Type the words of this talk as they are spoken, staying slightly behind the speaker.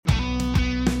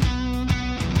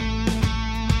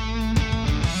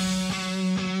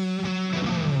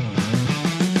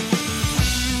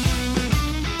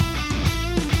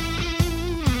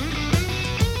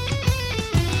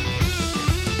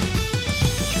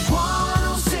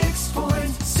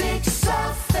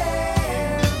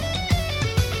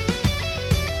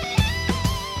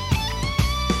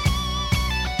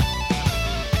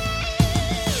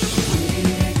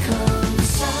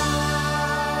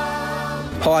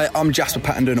Hi, I'm Jasper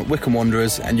Pattendon at Wycombe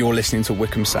Wanderers, and you're listening to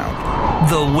Wycombe Sound.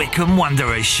 The Wycombe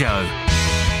Wanderers Show.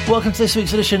 Welcome to this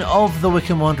week's edition of the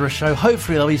Wycombe Wanderers Show.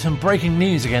 Hopefully there'll be some breaking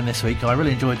news again this week. I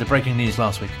really enjoyed the breaking news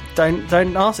last week. Don't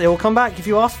ask. It will come back if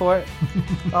you ask for it.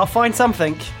 I'll find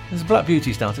something. There's a Black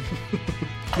Beauty started.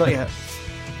 Not yet.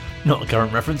 Not a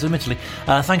current reference, admittedly.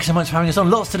 Thanks so much for having us on.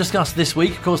 Lots to discuss this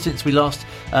week. Of course, since we last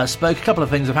spoke, a couple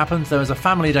of things have happened. There was a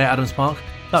family day at Adams Park.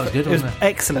 That was good, wasn't it?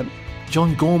 Excellent.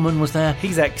 John Gorman was there.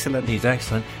 He's excellent.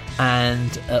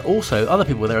 And also, other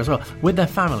people were there as well, with their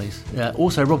families.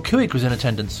 Also, Rob Kuig was in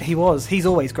attendance. He was. He's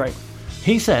always great.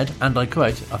 He said, and I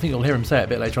quote, I think you'll hear him say it a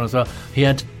bit later on as well, he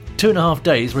had 2.5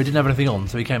 days where he didn't have anything on,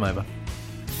 so he came over.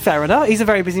 Fair enough. He's a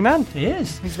very busy man. He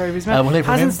is. He's a very busy man. We'll hear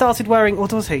from Hasn't him. started wearing, or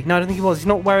does he? No, I don't think he was. He's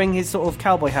not wearing his sort of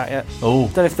cowboy hat yet. Oh.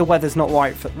 Don't know if the weather's not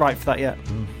right for that yet.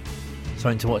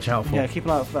 Something to watch out for. Yeah, keep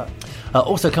an eye out for that.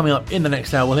 Also coming up in the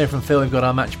next hour, we'll hear from Phil. We've got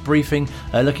our match briefing,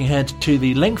 looking ahead to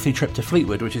the lengthy trip to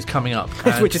Fleetwood, which is coming up.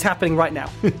 Which is happening right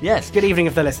now. Yes. Good evening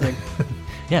if they're listening.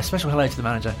 Yeah, special hello to the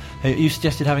manager, who you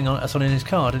suggested having us on in his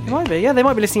car, didn't you? It might be, yeah. They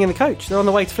might be listening in the coach. They're on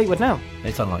the way to Fleetwood now.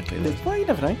 It's unlikely, though. Well, you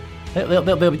never know.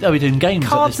 They'll be doing games.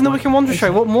 Cards in the Wycombe Wanderers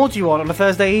Show. What more do you want on a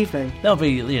Thursday evening? They'll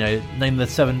be, name the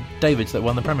 7 Davids that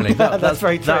won the Premier League. That's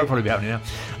very true. That'll probably be happening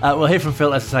now. We'll hear from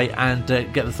Phil, as I say, and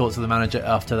get the thoughts of the manager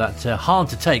after that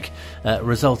hard-to-take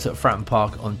result at Fratton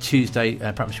Park on Tuesday.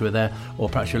 Perhaps you were there, or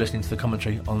perhaps you're listening to the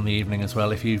commentary on the evening as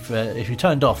well. If you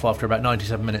turned off after about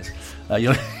 97 minutes,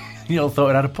 you all thought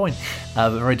it had a point,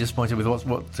 but very disappointed with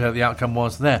what the outcome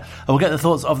was there. We'll get the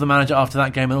thoughts of the manager after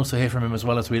that game and also hear from him as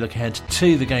well as we look ahead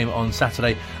to the game on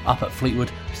Saturday up at Fleetwood.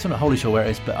 Still not wholly sure where it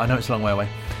is, but I know it's a long way away.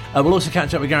 We'll also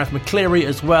catch up with Gareth McCleary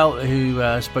as well,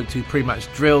 who spoke to pre-match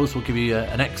drills. We'll give you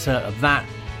an excerpt of that.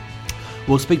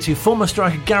 We'll speak to former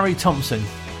striker Gary Thompson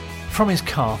from his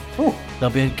car. Ooh.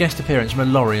 There'll be a guest appearance from a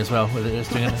lorry as well, with it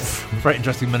doing a very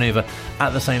interesting manoeuvre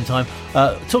at the same time.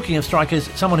 Talking of strikers,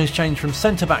 someone who's changed from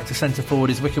centre-back to centre-forward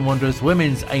is Wycombe Wanderers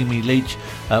women's Amy Leach.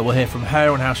 We'll hear from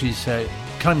her on how she's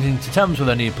coming to terms with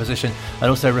her new position, and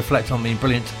also reflect on the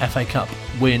brilliant FA Cup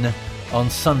win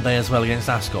on Sunday as well against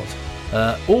Ascot.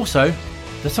 Also,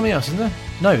 there's something else, isn't there?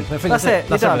 No, I think that's it.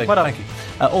 That's You're everything. done. Well Thank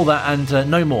you. All that and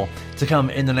no more to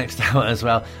come in the next hour as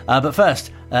well. But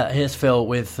first, here's Phil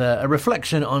with a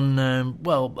reflection on,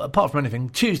 apart from anything,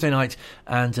 Tuesday night,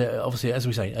 and obviously, as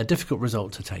we say, a difficult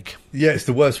result to take. Yeah, it's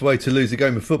the worst way to lose a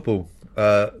game of football.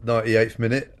 98th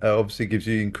minute obviously gives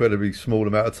you an incredibly small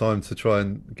amount of time to try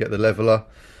and get the leveller,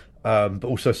 but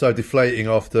also so deflating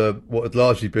after what had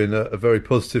largely been a very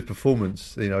positive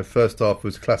performance. First half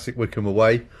was classic Wycombe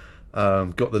away,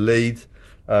 got the lead.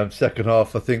 Second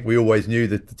half, I think we always knew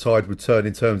that the tide would turn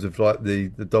in terms of like the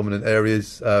dominant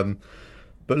areas.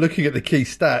 But looking at the key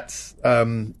stats,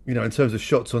 in terms of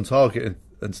shots on target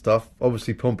and stuff,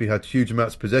 obviously Pompey had huge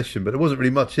amounts of possession, but there wasn't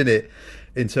really much in it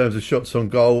in terms of shots on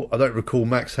goal. I don't recall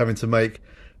Max having to make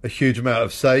a huge amount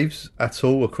of saves at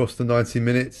all across the 90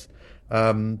 minutes.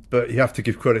 But you have to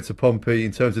give credit to Pompey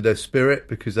in terms of their spirit,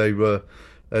 because they were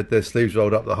their sleeves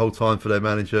rolled up the whole time for their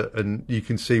manager, and you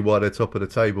can see why they're top of the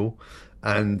table.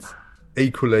 And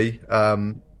equally, I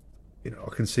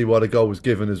can see why the goal was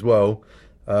given as well.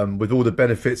 With all the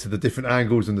benefits of the different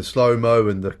angles and the slow-mo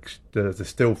and the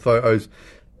still photos,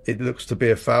 it looks to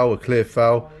be a foul, a clear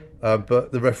foul.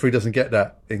 But the referee doesn't get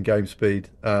that in game speed.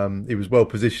 He was well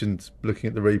positioned looking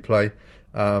at the replay.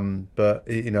 But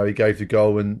he gave the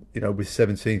goal, and with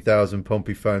 17,000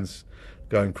 Pompey fans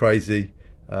going crazy,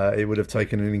 it would have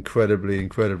taken an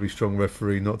incredibly strong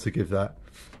referee not to give that.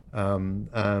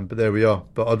 But there we are.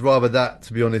 But I'd rather that,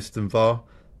 to be honest, than VAR.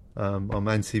 I'm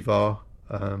anti-VAR.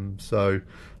 So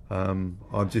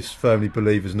I just firmly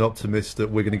believe as an optimist that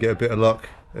we're going to get a bit of luck,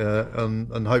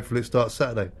 and hopefully it starts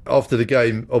Saturday. After the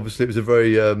game, obviously it was a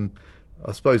very,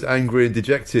 angry and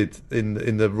dejected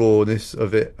in the rawness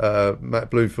of it.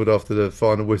 Matt Bloomfield, after the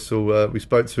final whistle, we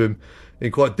spoke to him in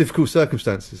quite difficult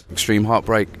circumstances. Extreme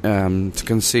heartbreak to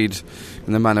concede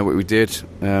in the manner that we did.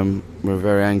 We're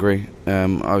very angry.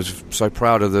 I was so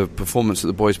proud of the performance that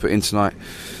the boys put in tonight.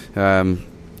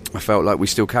 I felt like we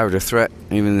still carried a threat,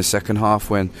 even in the second half,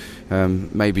 when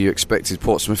maybe you expected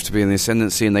Portsmouth to be in the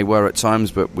ascendancy, and they were at times,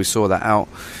 but we saw that out.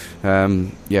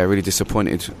 Really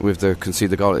disappointed with the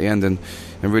conceded goal at the end, and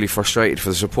really frustrated for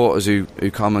the supporters who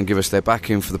come and give us their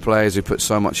backing, for the players who put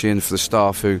so much in, for the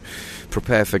staff who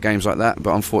prepare for games like that.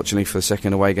 But unfortunately, for the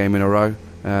second away game in a row,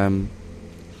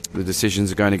 the decisions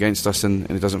are going against us, and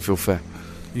it doesn't feel fair.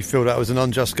 You feel that was an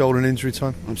unjust goal in injury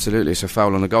time? Absolutely, it's a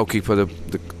foul on the goalkeeper.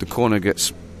 The corner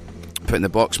gets put in the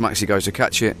box, Maxi goes to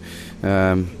catch it,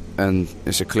 and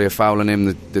it's a clear foul on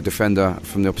him. The defender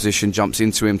from the opposition jumps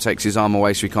into him, takes his arm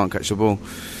away so he can't catch the ball.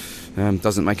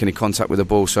 doesn't make any contact with the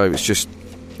ball. So it's just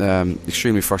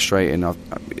extremely frustrating.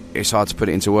 It's hard to put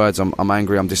it into words. I'm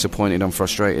angry, I'm disappointed, I'm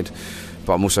frustrated,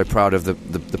 but I'm also proud of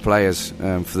the players.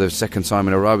 For the second time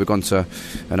in a row, we've gone to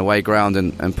an away ground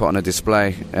and put on a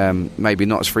display. Maybe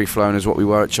not as free-flowing as what we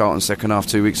were at Charlton second half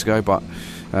 2 weeks ago, but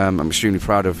I'm extremely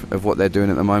proud of what they're doing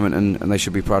at the moment, and they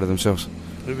should be proud of themselves.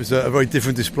 It was a very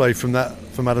different display from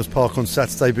Adams Park on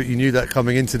Saturday, but you knew that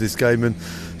coming into this game, and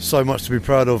so much to be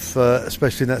proud of,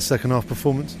 especially in that second half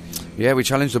performance. Yeah, we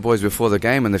challenged the boys before the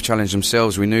game, and they've challenged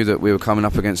themselves. We knew that we were coming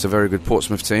up against a very good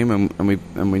Portsmouth team, and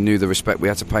we knew the respect we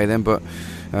had to pay them. But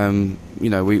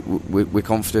we're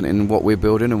confident in what we're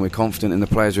building, and we're confident in the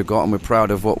players we've got, and we're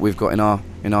proud of what we've got in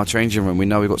our changing room. We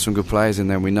know we've got some good players in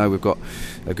there. We know we've got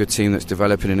a good team that's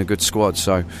developing and a good squad.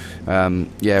 So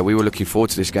we were looking forward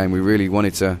to this game. We really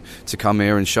wanted to come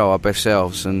here and show our best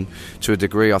selves, and to a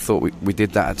degree I thought we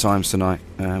did that at times tonight.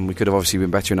 We could have obviously been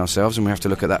better in ourselves, and we have to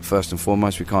look at that first and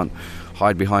foremost. We can't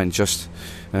hide behind just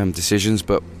decisions,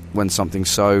 but when something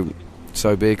so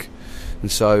big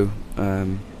and so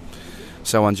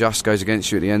unjust goes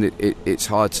against you at the end, it's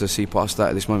hard to see past that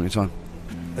at this moment in time.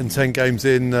 And 10 games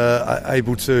in,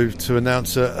 able to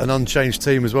announce an unchanged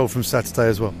team as well from Saturday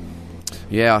as well.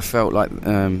 Yeah, I felt like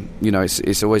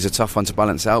it's always a tough one to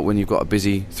balance out when you've got a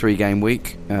busy 3-game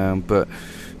week, but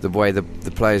the way the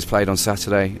players played on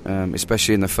Saturday,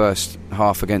 especially in the first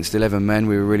half against 11 men,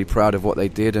 we were really proud of what they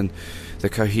did, and the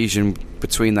cohesion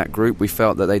between that group. We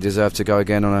felt that they deserved to go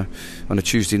again on a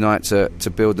Tuesday night to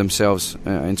build themselves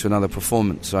into another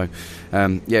performance. So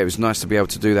it was nice to be able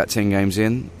to do that 10 games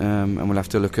in, and we'll have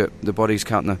to look at the bodies,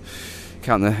 count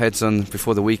the heads on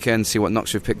before the weekend, see what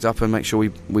knocks we've picked up, and make sure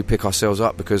we pick ourselves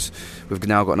up, because we've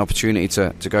now got an opportunity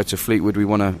to go to Fleetwood. We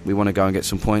want to go and get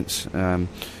some points.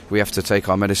 We have to take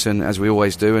our medicine, as we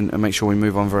always do, and make sure we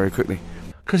move on very quickly.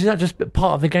 Because is that just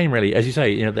part of the game, really? As you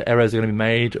say, the errors are going to be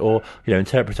made, or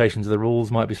interpretations of the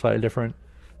rules might be slightly different.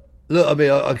 Look, I mean,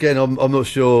 again, I'm not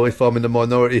sure if I'm in the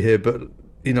minority here, but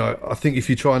I think if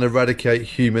you try and eradicate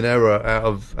human error out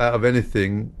of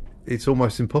anything, it's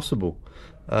almost impossible.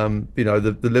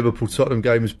 The Liverpool Tottenham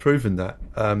game has proven that.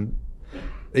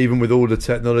 Even with all the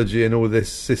technology and all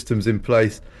this systems in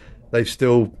place, they've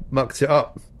still mucked it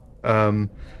up. I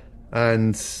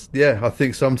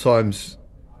think sometimes,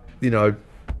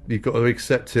 you've got to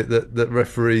accept it that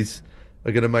referees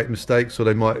are going to make mistakes, or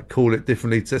they might call it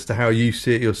differently as to how you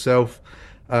see it yourself.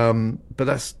 But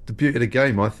that's the beauty of the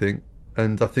game, I think.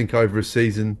 And I think over a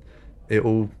season,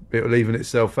 it'll even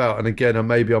itself out. And again,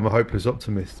 maybe I'm a hopeless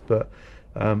optimist, but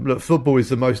look, football is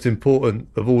the most important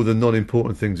of all the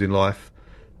non-important things in life.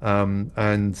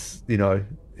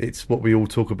 It's what we all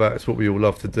talk about. It's what we all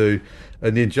love to do.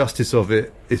 And the injustice of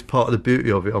it is part of the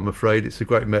beauty of it, I'm afraid. It's a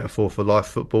great metaphor for life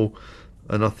football.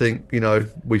 And I think,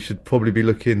 we should probably be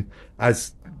looking,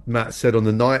 as Matt said on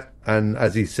the night, and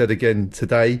as he said again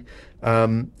today,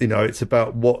 it's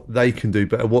about what they can do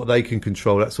better, what they can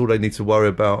control. That's all they need to worry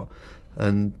about.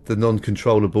 And the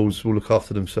non-controllables will look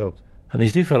after themselves. And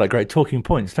these do feel like great talking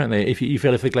points, don't they? If you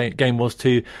feel if the game was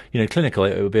too, clinical,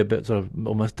 it would be a bit sort of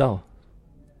almost dull.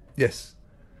 Yes.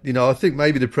 I think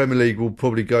maybe the Premier League will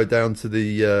probably go down to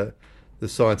the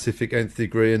scientific nth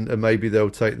degree, and maybe they'll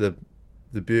take the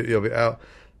beauty of it out.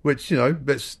 Which,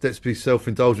 let's be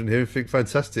self-indulgent here and think,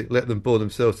 fantastic, let them bore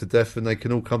themselves to death, and they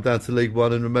can all come down to League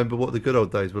One and remember what the good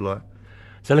old days were like.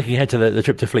 So looking ahead to the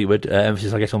trip to Fleetwood,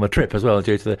 emphasis I guess on the trip as well,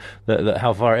 due to the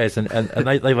how far it is, and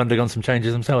they've undergone some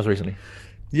changes themselves recently.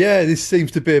 Yeah, this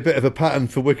seems to be a bit of a pattern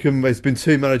for Wycombe. There's been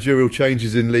 2 managerial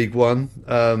changes in League One,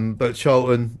 but at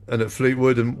Charlton and at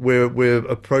Fleetwood, and we're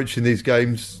approaching these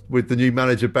games with the new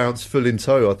manager bounce full in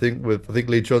tow. I think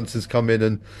Lee Johnson's come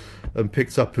in and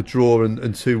picked up a draw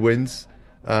and 2 wins,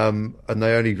 and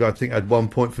they only, I think, had 1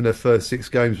 point from their first 6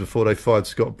 games before they fired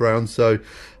Scott Brown. So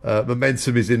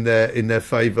momentum is in their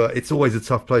favour. It's always a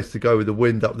tough place to go with the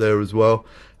wind up there as well.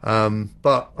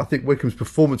 But I think Wycombe's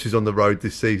performances on the road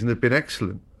this season have been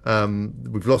excellent.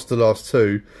 We've lost the last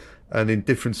 2, and in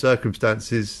different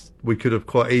circumstances we could have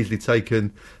quite easily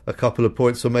taken a couple of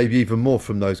points, or maybe even more,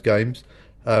 from those games.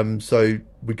 So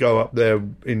we go up there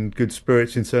in good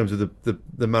spirits in terms of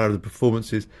the manner of the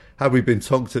performances. Had we been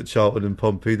tonked at Charlton and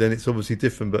Pompey, then it's obviously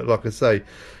different. But like I say,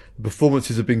 the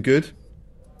performances have been good.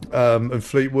 And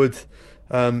Fleetwood,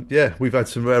 we've had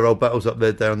some rare old battles up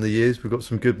there down the years. We've got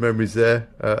some good memories there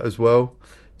as well.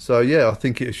 So I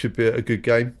think it should be a good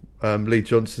game. Lee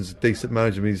Johnson's a decent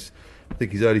manager. I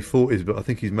think he's early 40s, but I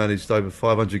think he's managed over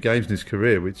 500 games in his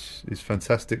career, which is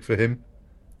fantastic for him.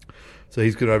 So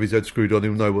he's going to have his head screwed on.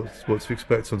 He'll know what to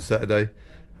expect on Saturday,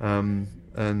 and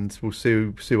we'll see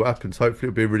what happens. Hopefully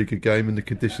it'll be a really good game and the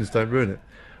conditions don't ruin it.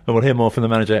 And we'll hear more from the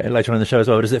manager later on in the show as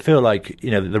well. Does it feel like,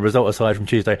 the result aside from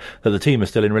Tuesday, that the team is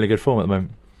still in really good form at the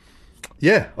moment?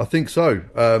 Yeah, I think so.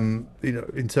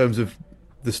 In terms of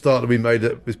the start that we made,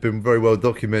 it's been very well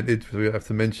documented. So we don't have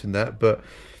to mention that, but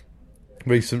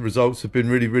recent results have been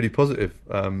really, really positive.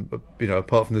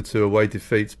 Apart from the 2 away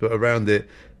defeats, but around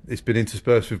it's been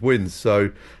interspersed with wins.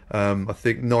 So I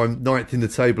think 9th in the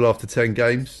table after 10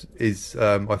 games is,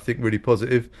 I think, really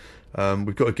positive.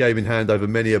 We've got a game in hand over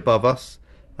many above us.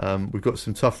 We've got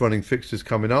some tough running fixtures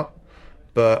coming up,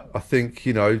 but I think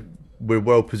we're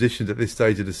well positioned at this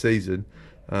stage of the season,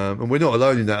 and we're not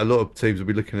alone in that. A lot of teams will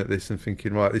be looking at this and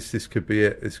thinking, right, this could be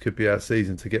it. This could be our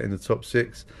season to get in the top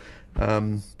 6.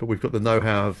 But we've got the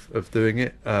know-how of doing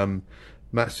it.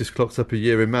 Matt's just clocked up a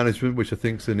year in management, which I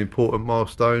think is an important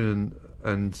milestone,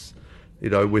 and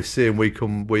we're seeing week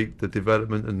on week the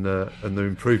development and the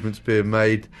improvements being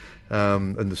made,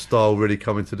 and the style really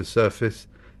coming to the surface.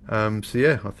 I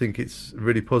think it's a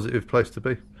really positive place to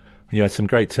be. You had some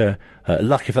great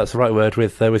luck, if that's the right word,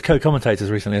 with co-commentators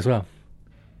recently as well.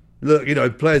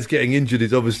 Look, players getting injured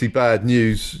is obviously bad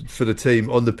news for the team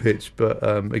on the pitch, but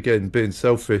again, being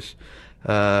selfish,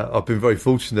 I've been very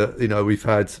fortunate. We've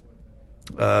had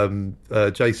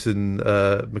Jason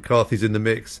McCarthy's in the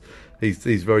mix.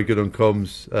 He's very good on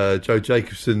comms. Joe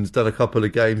Jacobson's done a couple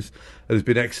of games and has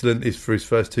been excellent. He's for his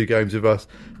first 2 games with us.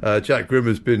 Jack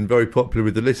Grimmer's been very popular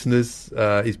with the listeners.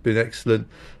 He's been excellent.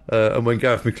 And when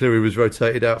Gareth McCleary was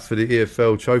rotated out for the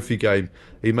EFL Trophy game,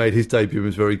 he made his debut and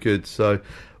was very good. So,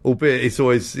 albeit it's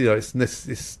always,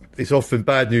 it's often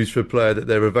bad news for a player that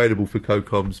they're available for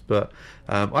co-coms. But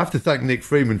I have to thank Nick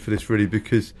Freeman for this, really,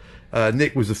 because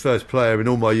Nick was the first player in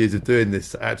all my years of doing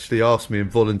this to actually ask me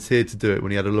and volunteered to do it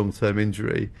when he had a long-term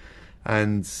injury.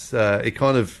 And it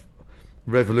kind of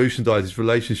revolutionised his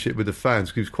relationship with the fans,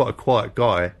 because he was quite a quiet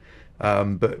guy,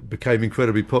 but became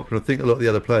incredibly popular. I think a lot of the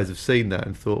other players have seen that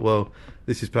and thought, well,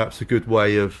 this is perhaps a good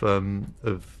way of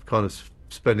kind of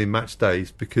spending match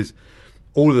days, because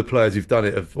all of the players who've done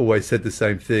it have always said the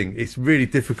same thing. It's really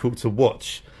difficult to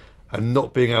watch and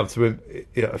not being able to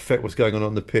affect what's going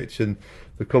on the pitch, and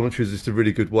the commentary is just a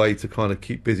really good way to kind of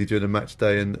keep busy during a match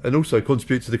day and also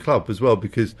contribute to the club as well,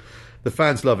 because the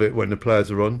fans love it when the players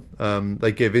are on.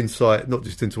 They give insight not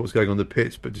just into what's going on the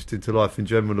pitch, but just into life in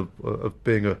general of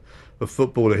being a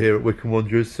footballer here at Wycombe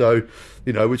Wanderers. So,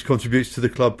 which contributes to the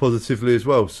club positively as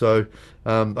well. So,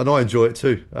 and I enjoy it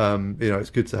too. It's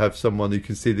good to have someone who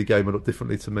can see the game a lot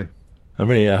differently to me. And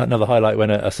really another highlight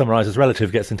when a Summariser's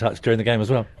relative gets in touch during the game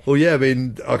as well. Well, yeah,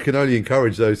 I can only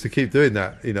encourage those to keep doing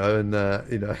that,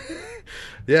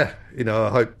 I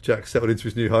hope Jack's settled into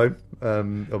his new home.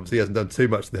 Obviously, he hasn't done too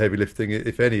much of the heavy lifting,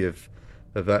 if any, of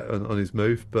that on his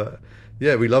move. But,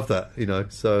 yeah, we love that,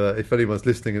 So if anyone's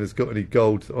listening and has got any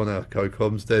gold on our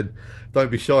co-coms, then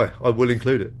don't be shy. I will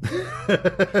include it.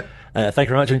 Thank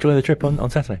you very much. Enjoy the trip on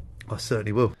Saturday. I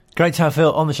certainly will. Great to have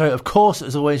Phil on the show. Of course,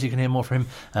 as always, you can hear more from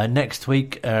him next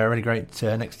week. Really great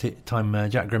next time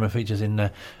Jack Grimmer features in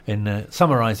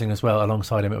summarising as well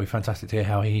alongside him. It'll be fantastic to hear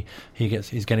how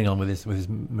he's getting on with his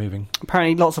moving.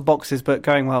 Apparently lots of boxes, but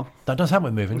going well. That does happen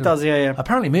with moving. It does, yeah.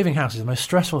 Apparently moving house is the most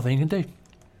stressful thing you can do.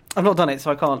 I've not done it,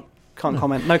 so I can't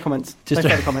comment. No comments. No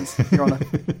further comments, Your Honour.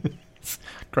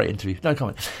 Great interview. No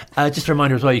comment. Just a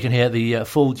reminder as well, you can hear the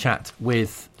full chat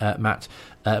with Matt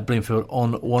Bloomfield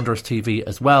on Wanderers TV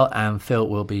as well, and Phil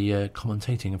will be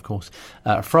commentating, of course,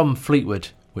 from Fleetwood,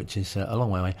 which is a long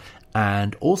way away,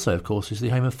 and also, of course, is the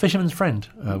home of Fisherman's Friend,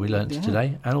 we learnt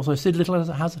today, and also Sid Little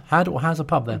has a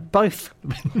pub there. Both.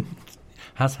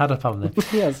 Has had a pub there.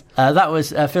 Yes. That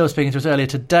was Phil speaking to us earlier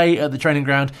today at the training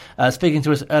ground, speaking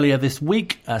to us earlier this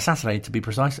week, Saturday to be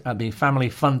precise, at the Family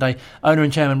Fun Day. Owner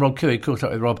and chairman Rob Cooey caught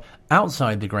up with Rob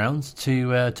outside the grounds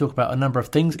to talk about a number of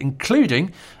things,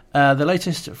 including the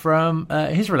latest from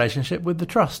his relationship with the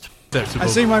Trust. I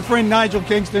see my friend Nigel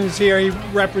Kingston is here. He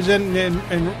represents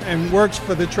and works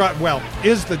for the Trust, well,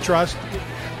 is the Trust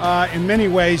in many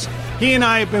ways. He and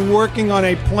I have been working on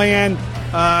a plan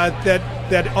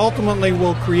that ultimately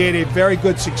will create a very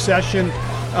good succession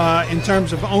in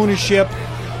terms of ownership,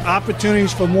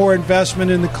 opportunities for more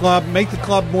investment in the club, make the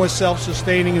club more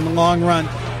self-sustaining in the long run.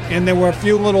 And there were a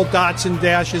few little dots and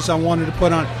dashes I wanted to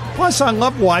put on. Plus, I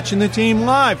love watching the team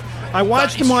live. I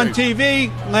watched him on TV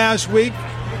last week.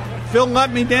 Phil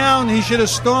let me down. He should have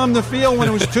stormed the field when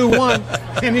it was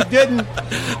 2-1, and he didn't.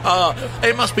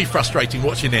 It must be frustrating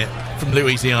watching it from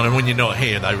Louisiana when you're not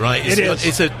here, though, right? It is.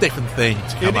 It's a different thing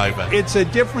to come over. It's a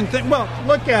different thing. Well,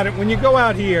 look at it. When you go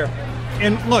out here,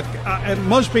 and look, and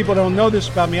most people don't know this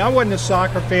about me. I wasn't a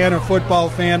soccer fan or football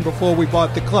fan before we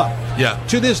bought the club. Yeah.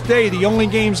 To this day, the only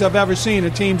games I've ever seen are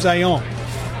teams I own.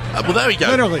 Well, there you go.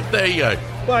 Literally. There you go.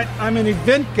 but I'm an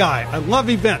event guy. I love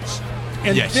events.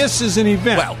 And Yes. this is an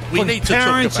event Well, we for need to talk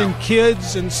parents about- and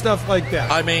kids and stuff like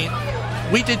that. I mean,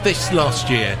 we did this last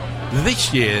year.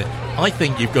 This year, I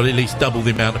think you've got at least double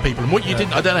the amount of people. And what you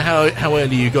didn't, I don't know how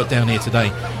early you got down here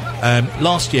today.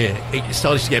 Last year, it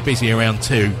started to get busy around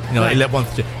 2. Right. 11,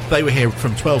 they were here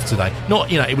from 12 today.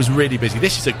 It was really busy.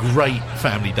 This is a great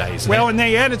family day, isn't Well, it? and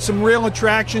they added some real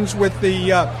attractions with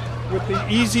the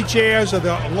easy chairs or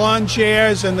the lawn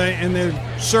chairs and the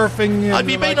surfing. Have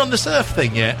you been on the surf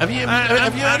thing yet? Have you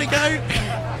had a go?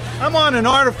 I'm on an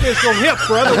artificial hip,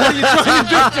 brother. What are you trying to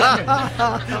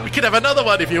do to me? We could have another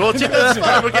one if you want. That's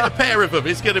fine. We'll get a pair of them.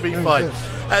 It's going to be fine.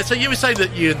 So you were saying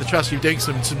that you and the trust, you're doing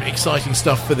some exciting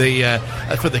stuff for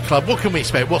the club. What can we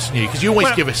expect? What's new? Because you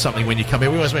always give us something when you come here.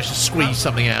 We always manage to squeeze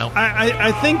something out.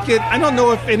 I think I don't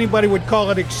know if anybody would call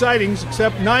it exciting,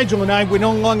 except Nigel and I. We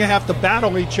no longer have to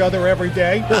battle each other every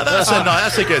day.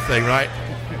 That's a good thing, right?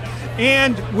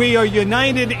 And we are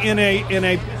united in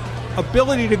a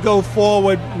ability to go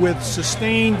forward with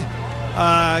sustained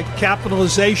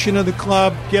capitalization of the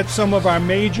club, get some of our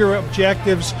major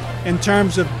objectives in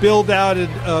terms of build out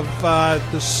of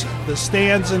the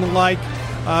stands and the like,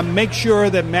 make sure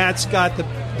that Matt's got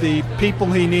the people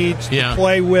he needs to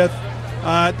play with,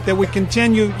 that we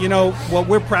continue. What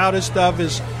we're proudest of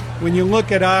is when you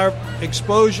look at our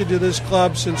exposure to this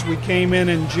club since we came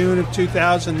in June of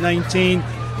 2019.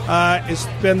 It's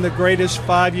been the greatest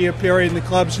 5-year period in the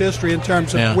club's history in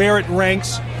terms of where it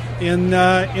ranks in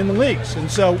the leagues, and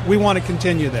so we want to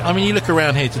continue that. I mean, you look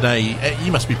around here today,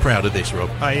 you must be proud of this, Rob.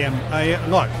 I am.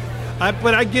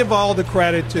 But I give all the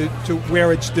credit to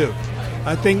where it's due.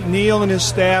 I think Neil and his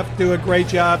staff do a great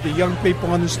job, the young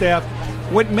people on the staff.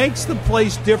 What makes the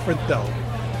place different, though,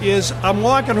 is I'm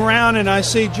walking around and I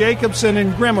see Jacobson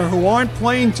and Grimmer, who aren't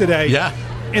playing today. Yeah.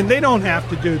 And they don't have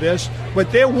to do this,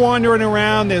 but they're wandering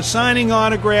around. They're signing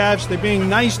autographs. They're being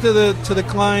nice to the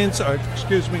clients, or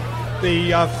excuse me,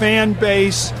 the fan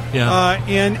base. Yeah.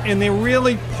 And they're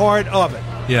really part of it.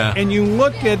 Yeah. And you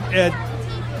look at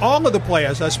all of the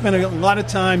players. I spent a lot of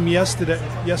time yesterday.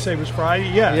 Yesterday was Friday.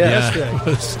 Yesterday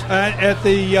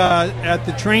at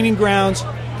the training grounds,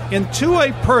 and to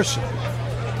a person.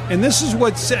 And this is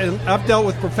what I've dealt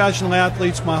with professional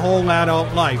athletes my whole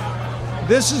adult life.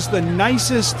 This is the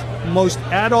nicest, most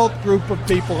adult group of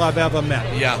people I've ever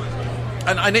met. Yeah.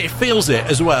 And it feels it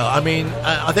as well. I mean,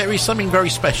 there is something very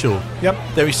special. Yep.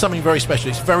 There is something very special.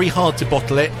 It's very hard to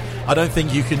bottle it. I don't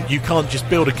think you can't just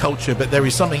build a culture, but there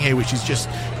is something here which is just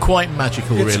quite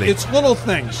magical, really. It's little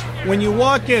things. When you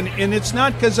walk in, and it's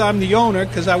not because I'm the owner,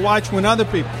 because I watch when other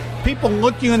people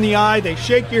look you in the eye, they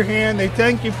shake your hand, they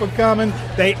thank you for coming,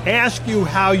 they ask you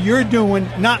how you're doing,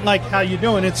 not like how you're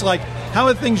doing. It's like, how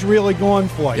are things really going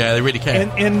for you? Yeah, they really care.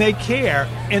 And they care,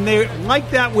 and they're like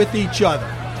that with each other.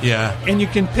 Yeah. And you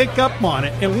can pick up on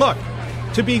it. And look,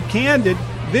 to be candid,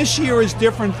 this year is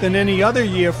different than any other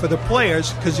year for the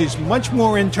players because there's much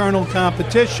more internal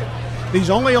competition. There's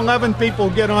only 11 people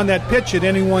get on that pitch at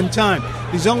any one time.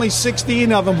 There's only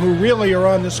 16 of them who really are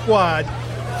on the squad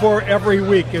for every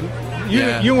week. And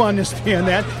you understand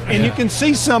that. And you can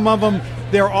see some of them,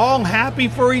 they're all happy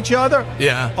for each other.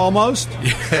 Yeah. Almost.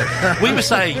 Yeah. We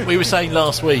were saying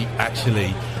last week,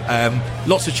 actually,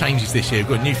 lots of changes this year.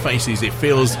 We've got new faces. It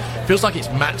feels like it's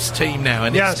Matt's team now,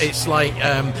 and it's like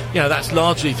that's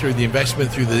largely through the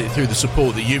investment, through the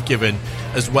support that you've given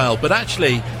as well. But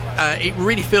actually, it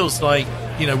really feels like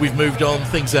we've moved on.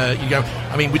 Things are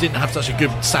I mean, we didn't have such a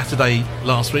good Saturday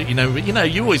last week.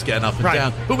 You always get an up and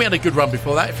down, but we had a good run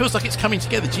before that. It feels like it's coming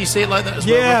together. Do you see it like that as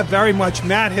well? Yeah, very much.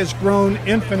 Matt has grown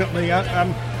infinitely.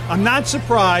 I'm not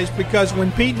surprised because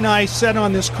when Pete and I set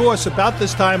on this course about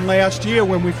this time last year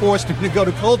when we forced him to go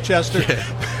to Colchester,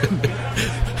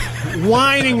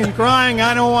 whining and crying,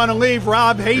 I don't want to leave,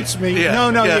 Rob hates me. No,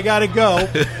 you got to go.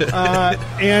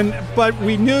 But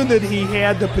we knew that he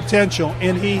had the potential,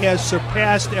 and he has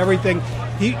surpassed everything.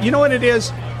 You know what it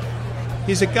is?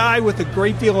 He's a guy with a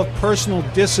great deal of personal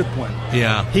discipline.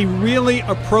 Yeah. He really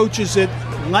approaches it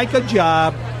like a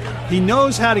job. He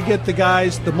knows how to get the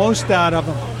guys the most out of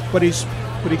them, but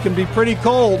he can be pretty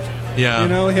cold.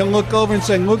 Yeah. He'll look over and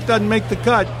say, Luke doesn't make the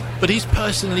cut. But he's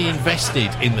personally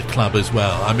invested in the club as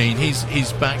well. I mean,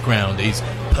 his background is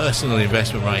personal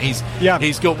investment, right?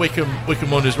 He's got Wycombe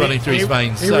Wanderers running through his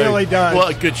veins. He really does.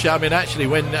 What a good show. I mean, actually,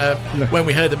 when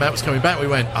we heard that Matt was coming back, we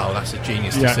went, oh, that's a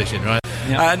genius decision, right?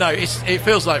 Yeah. No, it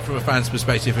feels like from a fan's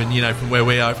perspective, and from where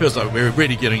we are, it feels like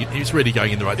it's really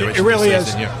going in the right direction. It really this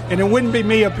is. season, yeah. And it wouldn't be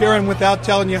me appearing without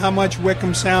telling you how much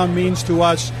Wycombe Sound means to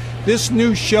us. This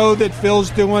new show that Phil's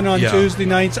doing on Tuesday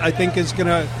nights, I think, is going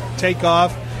to take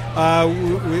off.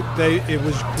 It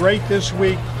was great this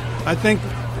week. I think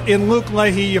in Luke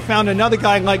Leahy, you found another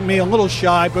guy like me, a little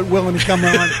shy, but willing to come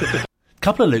on.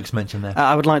 Couple of Lukes mentioned there.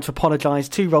 I would like to apologise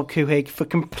to Rob Couhig for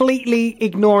completely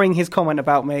ignoring his comment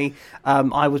about me.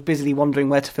 I was busily wondering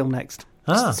where to film next.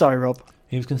 Sorry, Rob.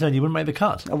 He was concerned you wouldn't make the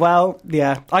cut. Well,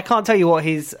 yeah. I can't tell you what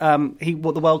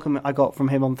what the welcome I got from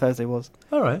him on Thursday was.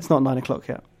 All right. It's not 9 o'clock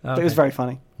yet. Okay. But it was very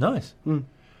funny. Nice.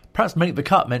 Perhaps make the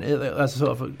cut meant as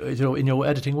sort of in your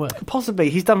editing work. Possibly.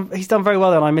 He's done very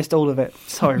well and I missed all of it.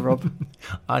 Sorry, Rob.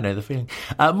 I know the feeling.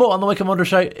 More on the Wycombe Wanderers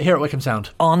show here at Wycombe Sound.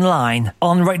 Online,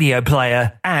 on Radio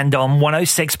Player, and on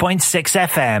 106.6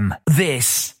 FM.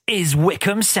 This is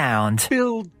Wycombe Sound.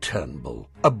 Bill Turnbull,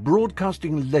 a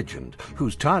broadcasting legend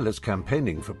whose tireless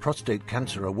campaigning for prostate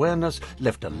cancer awareness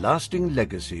left a lasting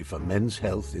legacy for men's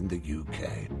health in the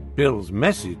UK. Bill's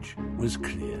message was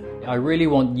clear. I really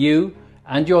want you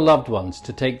and your loved ones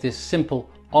to take this simple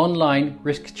online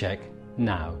risk check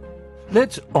now.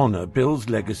 Let's honour Bill's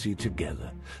legacy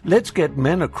together. Let's get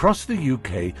men across the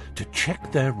UK to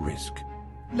check their risk.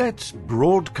 Let's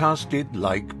broadcast it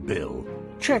like Bill.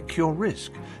 Check your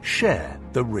risk. Share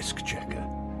the risk checker.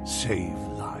 Save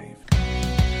lives.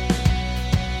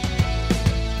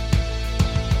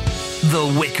 The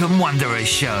Wycombe Wanderers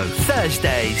Show,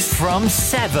 Thursdays from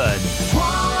 7.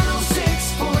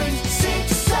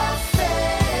 106.6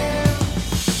 FM,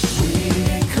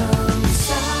 Wycombe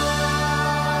Sound.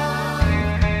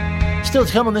 Still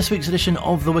to come on this week's edition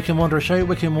of the Wycombe Wanderers Show,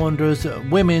 Wycombe Wanderers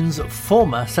women's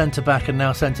former centre-back and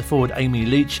now centre-forward Amy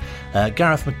Leach,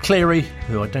 Gareth McCleary,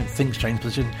 who I don't think's changed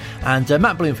position, and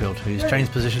Matt Bloomfield, who's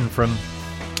changed position from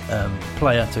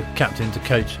player to captain to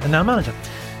coach and now manager.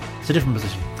 It's a different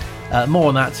position. More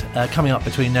on that coming up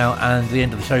between now and the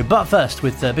end of the show. But first,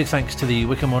 with big thanks to the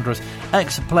Wycombe Wanderers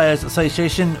Ex-Players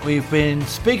Association, we've been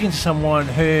speaking to someone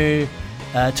who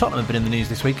Tottenham have been in the news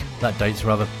this week. That dates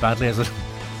rather badly as a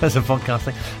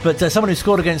podcasting. But someone who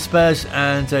scored against Spurs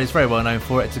and is very well known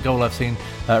for it. It's a goal I've seen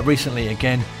recently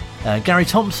again. Gary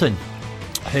Thompson,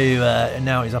 who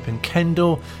now is up in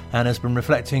Kendal and has been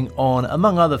reflecting on,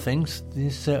 among other things,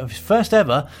 his first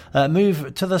ever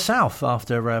move to the south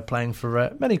after playing for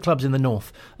many clubs in the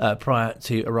north prior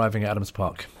to arriving at Adams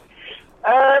Park.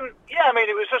 Yeah, I mean,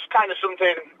 it was just kind of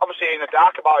something, obviously, in the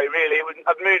dark about it, really.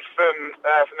 I'd moved from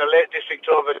the Lake District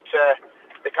over to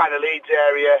the kind of Leeds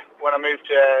area when I moved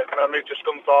to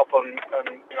Scunthorpe and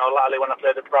latterly when I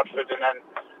played at Bradford and then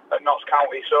at Notts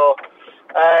County. So,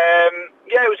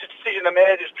 yeah, it was a decision I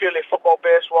made. It was purely a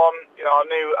football-based one. I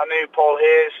knew Paul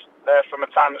Hayes from a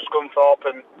time at Scunthorpe,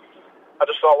 and I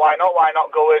just thought, why not? Why not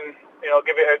go and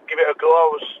give it a go?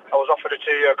 I was offered a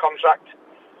 2-year contract.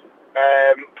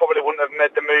 Probably wouldn't have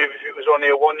made the move if it was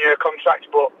only a 1-year contract,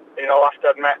 but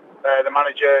after I'd met the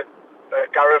manager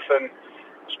Gareth and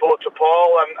spoke to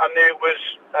Paul, and I knew it was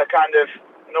a kind of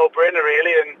no-brainer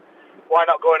really, and why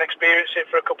not go and experience it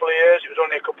for a couple of years? It was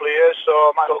only a couple of years, so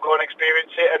I might as well go and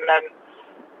experience it and then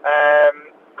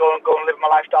go and live my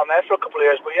life down there for a couple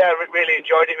of years. But yeah, really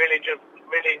enjoyed it. Really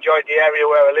enjoyed the area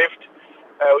where I lived,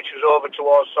 which was over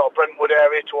towards sort of Brentwood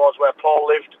area, towards where Paul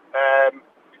lived.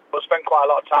 But spent quite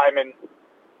a lot of time in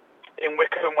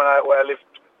Wycombe where I lived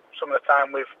some of the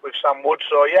time with Sam Wood.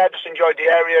 So yeah, just enjoyed the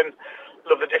area and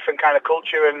loved the different kind of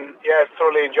culture, and yeah,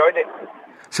 thoroughly enjoyed it.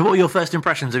 So what were your first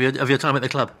impressions of your time at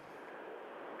the club?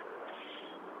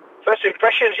 First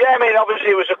impressions, yeah, I mean,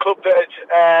 obviously it was a club that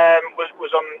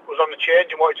was on the change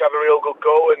and wanted to have a real good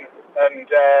go, and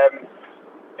I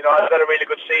had a really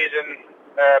good season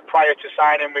prior to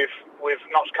signing with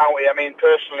Notts County. I mean,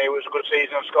 personally, it was a good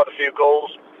season. I scored a few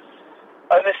goals,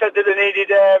 and they said that they needed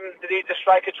the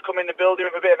striker to come in the building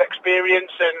with a bit of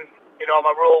experience, and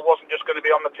my role wasn't just going to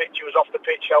be on the pitch; it was off the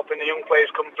pitch, helping the young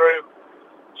players come through.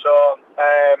 So,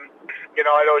 I'd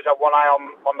always had one eye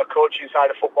on the coaching side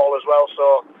of football as well.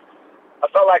 So, I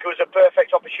felt like it was a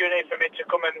perfect opportunity for me to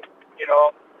come and,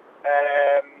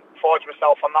 forge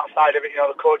myself on that side of it,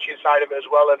 the coaching side of it as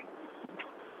well, and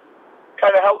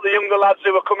kind of help the younger lads who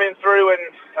were coming through. And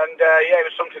yeah, it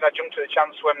was something I jumped at the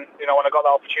chance when I got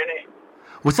that opportunity.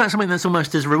 Was that something that's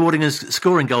almost as rewarding as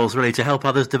scoring goals, really, to help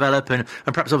others develop and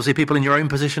perhaps obviously people in your own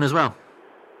position as well?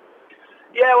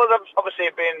 Yeah, well, obviously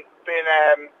being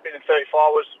in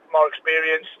 34 was more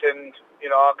experienced, and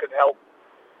I could help.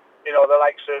 The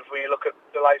likes of, when you look at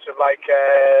the likes of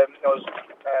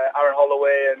Aaron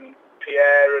Holloway and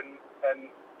Pierre and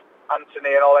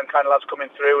Anthony and all them kind of lads coming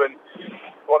through. And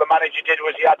what the manager did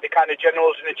was he had the kind of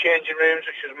generals in the changing rooms,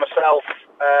 which was myself,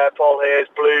 Paul Hayes,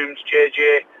 Blooms,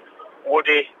 JJ,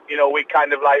 Woody. We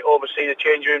kind of oversee the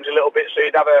change rooms a little bit. So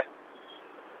you'd have a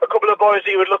couple of boys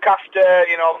that you would look after.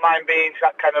 Mine being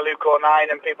that kind of Luke 09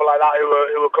 and people like that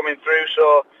who were coming through.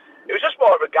 So it was just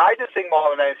more of a guidance thing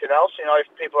more than anything else. You know, if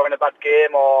people are in a bad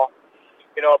game or,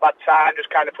 you know, a bad time,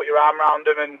 just kind of put your arm around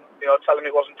them and, you know, tell them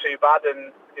it wasn't too bad.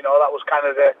 And, you know, that was kind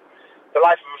of the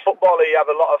life of a footballer. You have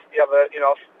a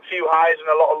few highs and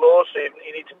a lot of lows, so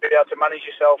you need to be able to manage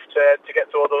yourself to get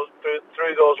through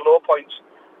those low points.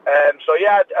 So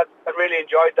yeah, I really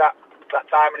enjoyed that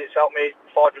time, and it's helped me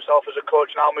forge myself as a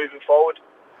coach now moving forward.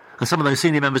 And some of those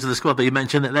senior members of the squad that you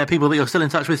mentioned, that they're people that you're still in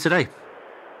touch with today.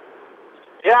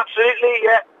 Yeah, absolutely.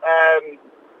 Yeah,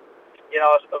 you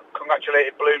know, I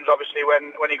congratulated Blooms obviously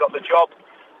when he got the job.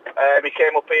 He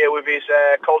came up here with his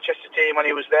Colchester team when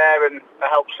he was there, and I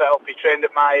helped set up. He trained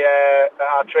at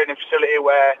our training facility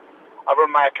where I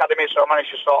run my academy, so I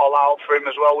managed to sort all out for him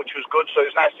as well, which was good. So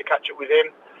it was nice to catch up with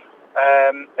him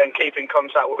and keep in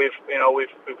contact with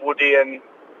Woody and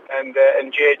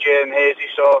JJ and Hazy.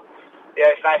 So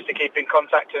yeah, it's nice to keep in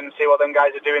contact and see what them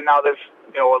guys are doing now. They've,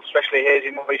 you know, especially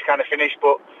Hazy, he's kind of finished,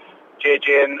 but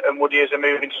JJ and Woody are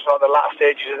moving to sort of the latter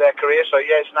stages of their career. So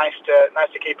yeah, it's nice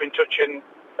to keep in touch and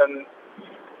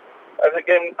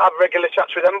again have regular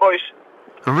chats with them boys.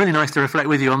 And really nice to reflect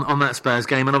with you on that Spurs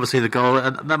game, and obviously the goal.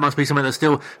 That must be something that's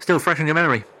still fresh in your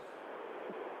memory.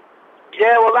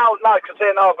 Yeah, well now I can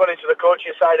say now I've gone into the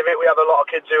coaching side of it. We have a lot of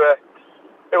kids who are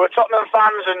Tottenham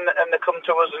fans, and they come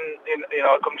to us and, you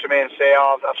know, come to me and say,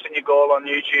 "Oh, I've seen your goal on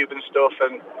YouTube and stuff."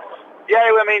 And yeah,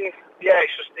 I mean, yeah,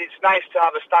 it's nice to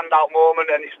have a standout moment,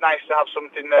 and it's nice to have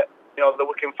something that, you know, the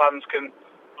Wycombe fans can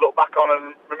look back on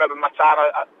and remember my time.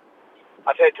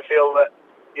 I'd hate to feel that,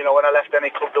 you know, when I left any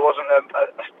club, there wasn't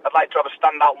I'd like to have a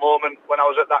standout moment when I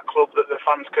was at that club that the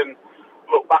fans can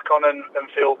look back on and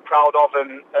feel proud of,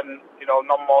 and you know,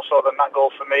 none more so than that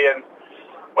goal for me. And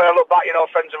when I look back, you know,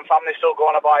 friends and family still go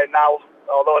on about it now,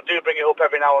 although I do bring it up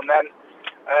every now and then.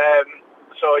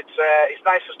 So it's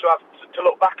nice just to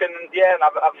look back and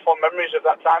have fond memories of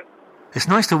that time. It's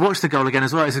nice to watch the goal again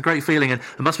as well. It's a great feeling, and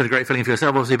it must be a great feeling for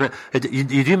yourself, obviously. But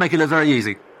you do make it look very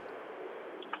easy.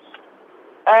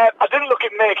 I didn't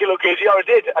make it look easy, or I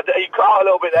did. You cut out a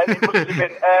little bit then. It must have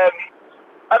been.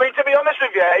 I mean, to be honest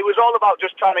with you, it was all about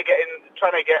just trying to get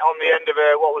on the end of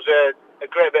what was a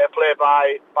great bit of play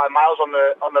by Miles on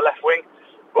the left wing.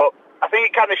 But I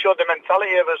think it kind of showed the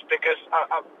mentality of us, because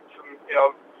from, you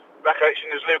know,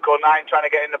 recollection, there's Luke O'Nien trying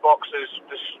to get in the box, there's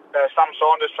Sam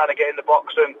Saunders trying to get in the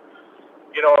box, and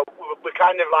you know, we're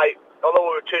kind of like, although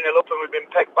we were 2-0 up and we've been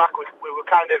pegged back, we were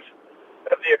kind of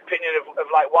the opinion of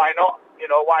like, why not? You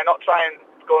know, why not try and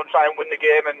win the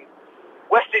game? And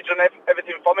Westy done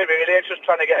everything for me really. It's just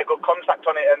trying to get a good contact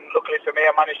on it, and luckily for me,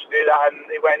 I managed to do that, and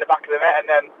it went in the back of the net.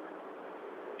 And then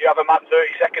you have a mad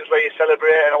 30 seconds where you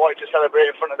celebrate, and I wanted to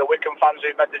celebrate in front of the Wycombe fans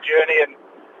who've made the journey. And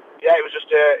yeah, it was just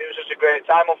a great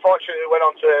time. Unfortunately, we went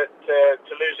on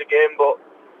to lose the game, but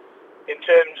in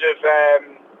terms of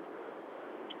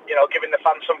you know, giving the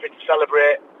fans something to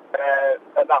celebrate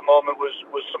at that moment was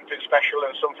something special,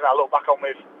 and something I look back on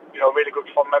with, you know, really good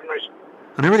fond memories.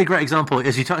 And a really great example,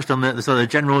 as you touched on, the sort of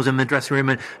generals in the dressing room,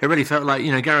 and it really felt like,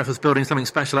 you know, Gareth was building something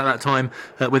special at that time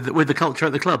with the culture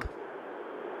at the club.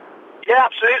 Yeah,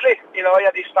 absolutely. You know, he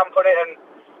had his stamp on it, and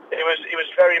he was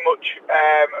very much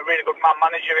a really good man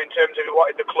manager in terms of he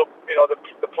wanted the club, you know,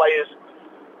 the players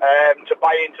to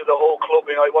buy into the whole club.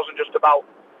 You know, it wasn't just about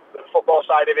the football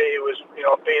side of it. It was, you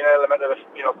know, being an element of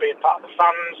being part of the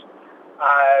fans.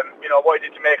 You know,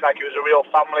 wanted to make like it was a real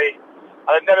family.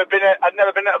 I'd never been at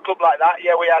a club like that.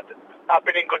 Yeah, I've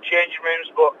been in good changing rooms,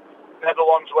 but never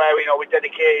ones where, you know, we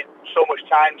dedicated so much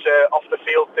time to off the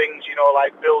field things. You know,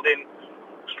 like building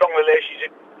strong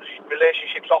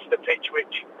relationships off the pitch,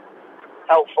 which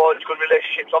helped forge good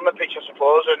relationships on the pitch, I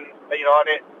suppose. And you know,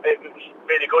 and it was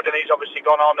really good. And he's obviously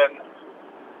gone on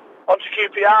onto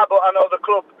QPR, but I know the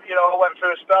club, you know, went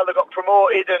through a spell. They got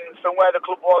promoted, and from where the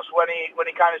club was when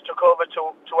he kind of took over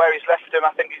to where he's left them,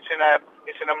 I think it's in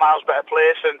a miles better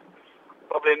place, and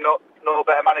probably no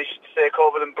better managed to take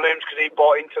over than Blooms, because he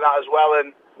bought into that as well,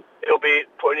 and he'll be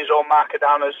putting his own marker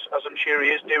down as I'm sure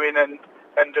he is doing, and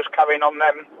just carrying on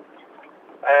them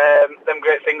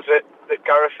great things that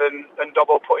Gareth and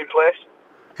Dobbo put in place.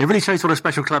 It really shows what a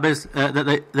special club is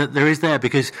that there is there,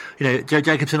 because, you know, Joe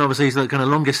Jacobson obviously is the kind of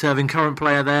longest serving current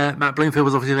player there. Matt Bloomfield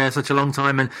was obviously there such a long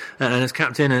time, and as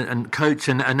captain and coach,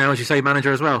 and now, as you say,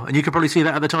 manager as well. And you could probably see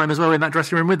that at the time as well in that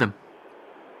dressing room with them.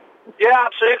 Yeah,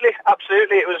 absolutely.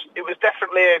 It was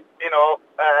definitely, you know,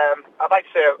 I'd like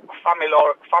to say a family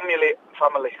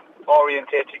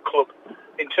orientated club,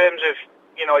 in terms of,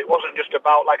 you know, it wasn't just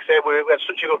about, like I say, we had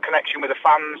such a good connection with the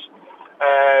fans,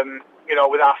 you know,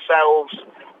 with ourselves.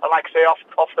 And like I say,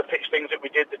 off the pitch things that we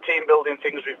did, the team building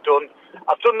things we've done.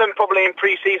 I've done them probably in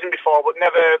pre-season before, but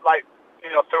never like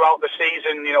throughout the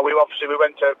season, we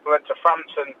went to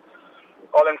France and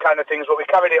all them kind of things, but we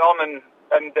carried it on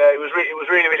and it was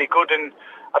really, really good, and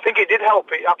I think it did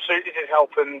help. It absolutely did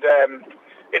help, and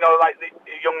like the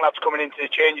young lads coming into the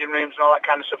changing rooms and all that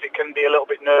kind of stuff, it can be a little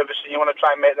bit nervous, and you want to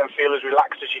try and make them feel as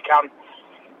relaxed as you can.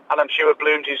 And I'm sure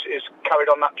Blooms is carried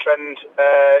on that trend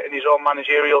in his own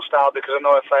managerial style, because I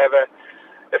know if I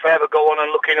ever go on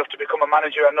and lucky enough to become a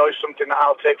manager, I know it's something that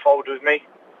I'll take forward with me.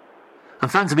 And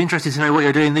fans will be interested to know what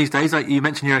you're doing these days. Like you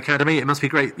mentioned your academy, it must be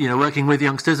great, working with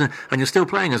youngsters, and you're still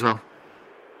playing as well.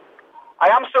 I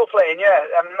am still playing, yeah.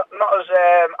 I'm not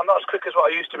as quick as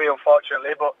what I used to be,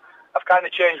 unfortunately, but I've kind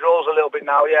of changed roles a little bit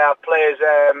now. Yeah, I play as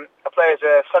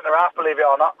a centre half, believe it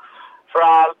or not, for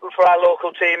our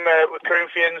local team with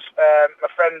Corinthians. My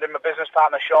friend and my business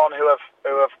partner Sean, who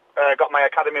I've got my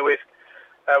academy with,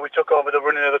 we took over the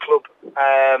running of the club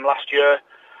last year,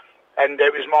 and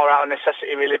it was more out of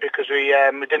necessity really, because we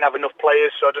didn't have enough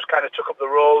players, so I just kind of took up the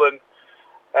role, and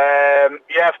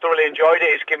I've thoroughly enjoyed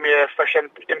it. It's given me a fresh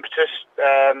impetus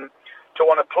to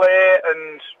want to play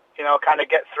and kind of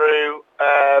get through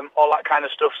all that kind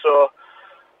of stuff. So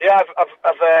yeah,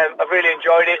 I've really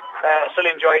enjoyed it. I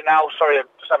still enjoy it now. Sorry, I'm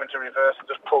just having to reverse. I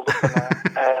just pulled up.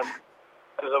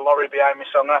 There's a lorry behind me,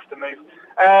 so I'm gonna have to move.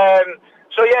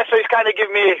 So it's kind of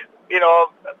given me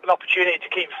an opportunity to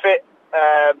keep fit,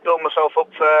 build myself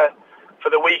up for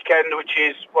the weekend, which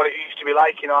is what it used to be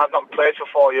like. I've not played for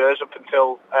 4 years up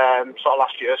until sort of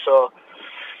last year, so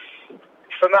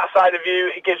from that side of view,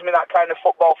 it gives me that kind of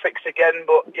football fix again.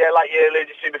 But yeah, like you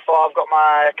alluded to before, I've got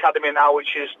my academy now,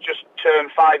 which is just turned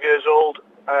 5 years old,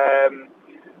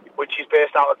 which is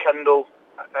based out of Kendal,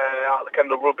 out of the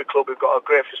Kendal Rugby Club. We've got a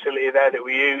great facility there that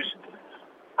we use,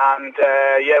 and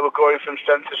we're growing from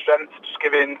strength to strength,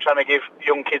 trying to give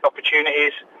young kids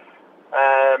opportunities.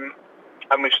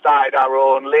 And we've started our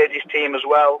own ladies team as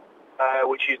well,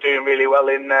 which is doing really well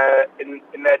in their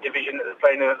division that they're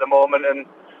playing in at the moment, and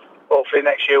hopefully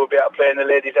next year we'll be able to play in the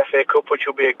Ladies FA Cup, which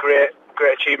will be a great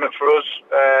achievement for us,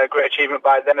 great achievement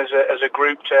by them as a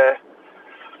group to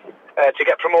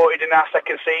get promoted in our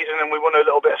second season. And we won a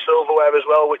little bit of silverware as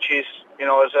well, which is,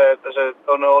 as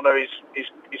an owner,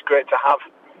 is great to have.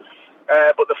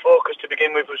 But the focus to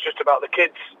begin with was just about the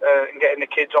kids and getting the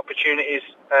kids opportunities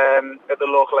at the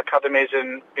local academies,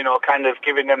 and kind of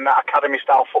giving them that academy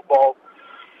style football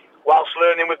whilst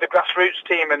learning with the grassroots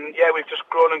team. And yeah, we've just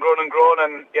grown and grown and grown,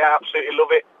 and yeah, absolutely love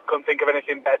it. Couldn't think of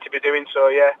anything better to be doing. So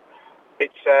yeah,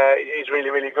 it's really,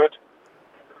 really good.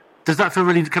 Does that feel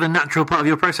really kind of natural part of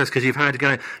your process, because you've had to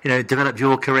go, develop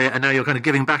your career, and now you're kind of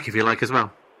giving back, if you like, as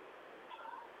well?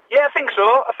 Yeah, I think so.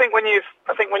 I think when it's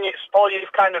all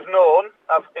you've kind of known.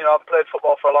 I've played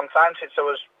football for a long time, since I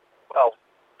was,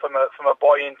 from a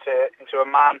boy into a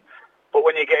man. But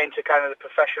when you get into kind of the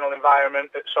professional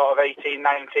environment at sort of 18,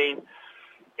 19,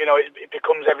 it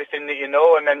becomes everything that you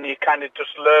know, and then you kind of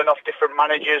just learn off different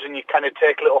managers, and you kind of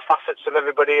take little facets of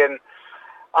everybody. And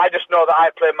I just know that I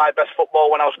played my best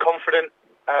football when I was confident,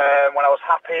 when I was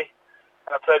happy,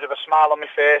 and I played with a smile on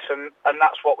my face, and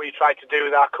that's what we try to do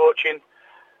with our coaching.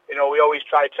 We always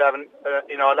try to have an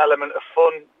element of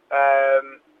fun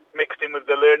mixed in with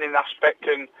the learning aspect,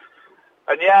 and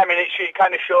yeah, I mean, it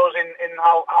kind of shows in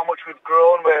how much we've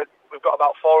grown. We've got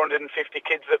about 450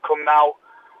 kids that come now,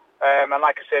 and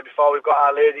like I said before, we've got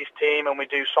our ladies team, and we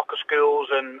do soccer schools,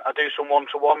 and I do some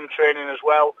one-to-one training as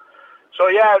well. So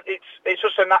yeah, it's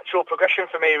just a natural progression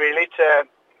for me, really, to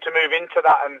move into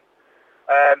that, and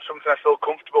something I feel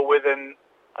comfortable with, and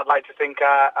I'd like to think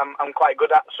I'm quite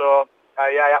good at. So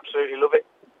yeah, I absolutely love it.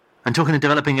 And talking of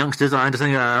developing youngsters, I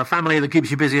understand a family that keeps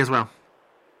you busy as well.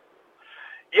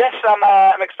 Yes,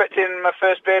 I'm expecting my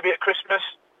first baby at Christmas,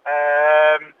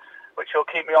 which will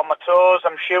keep me on my toes,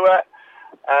 I'm sure.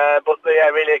 But yeah,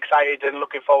 really excited and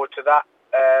looking forward to that.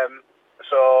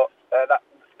 That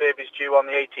baby's due on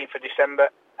the 18th of December.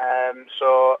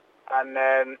 And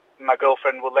then my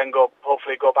girlfriend will then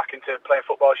hopefully go back into playing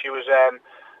football. She's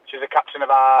the captain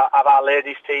of our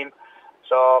ladies team.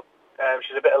 So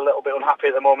she's a little bit unhappy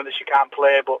at the moment that she can't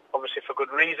play, but obviously for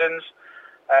good reasons.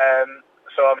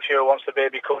 So I'm sure once the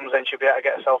baby comes, then she'll be able to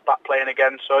get herself back playing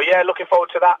again. So yeah, looking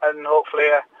forward to that, and hopefully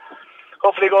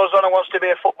goes on and wants to be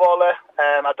a footballer.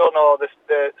 I don't know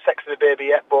the sex of the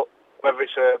baby yet, but whether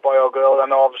it's a boy or girl, I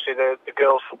know obviously the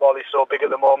girls' football is so big at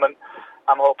the moment.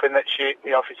 I'm hoping that she,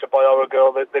 if it's a boy or a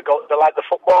girl, they like the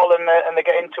football and they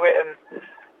get into it,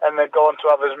 and they go on to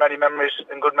have as many memories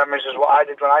and good memories as what I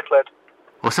did when I played.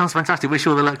 Well, sounds fantastic. Wish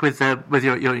you all the luck with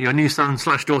your new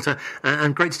son/daughter,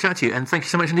 and great to chat to you. And thank you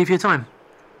so much indeed for your time.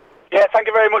 Yeah, thank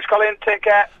you very much, Colin. Take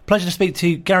care. Pleasure to speak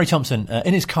to Gary Thompson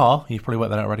in his car. You've probably worked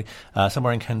that out already.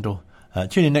 Somewhere in Kendal,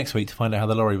 Tune in next week to find out how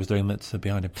the lorry was doing that's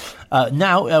behind him.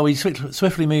 Now we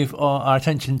swiftly move our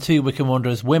attention to Wycombe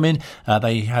Wanderers women.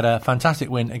 They had a fantastic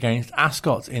win against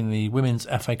Ascot in the Women's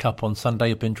FA Cup on Sunday.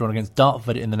 Have been drawn against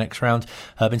Dartford in the next round.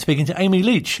 Been speaking to Amy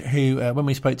Leach, who, when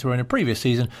we spoke to her in a previous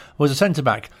season, was a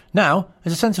centre-back. Now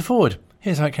is a centre-forward.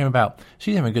 Here's how it came about.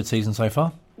 She's having a good season so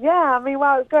far. Yeah, I mean,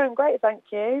 well, it's going great, thank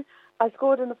you. I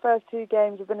scored in the first 2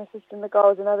 games. I've been assisting the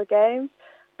goals in other games.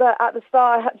 But at the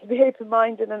start, I had to be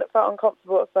open-minded, and it felt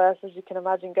uncomfortable at first, as you can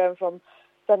imagine, going from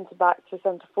centre-back to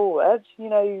centre-forward. You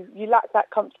know, you lack that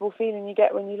comfortable feeling you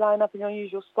get when you line up in your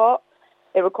usual spot.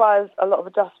 It requires a lot of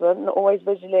adjustment, not always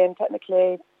visually and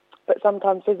technically, but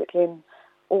sometimes physically and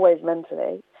always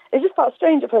mentally. It just felt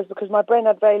strange at first because my brain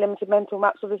had very limited mental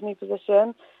maps of this new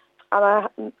position, and I,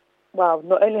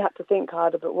 not only had to think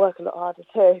harder, but work a lot harder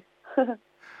too.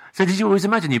 So did you always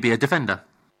imagine you'd be a defender?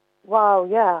 Wow,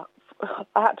 yeah.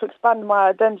 I had to expand my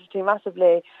identity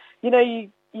massively. You know,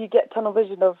 you get tunnel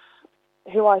vision of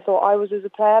who I thought I was as a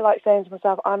player, like saying to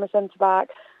myself, I'm a centre-back,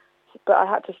 but I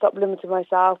had to stop limiting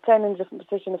myself. Playing in a different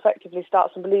position effectively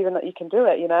starts from believing that you can do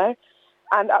it, you know.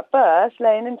 And at first,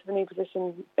 laying into the new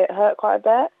position, it hurt quite a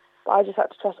bit, but I just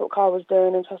had to trust what Carl was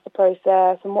doing and trust the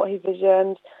process and what he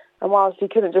visioned. And whilst he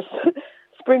couldn't just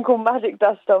sprinkle magic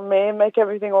dust on me and make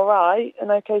everything all right,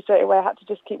 and okay, straight away I had to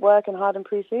just keep working hard in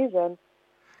pre-season.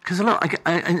 Because a lot,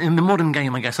 in the modern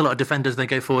game, I guess, a lot of defenders, they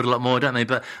go forward a lot more, don't they?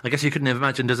 But I guess you couldn't have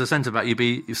imagined as a centre-back you'd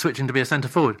be switching to be a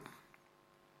centre-forward.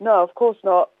 No, of course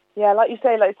not. Yeah, like you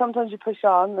say, like sometimes you push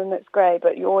on and it's great,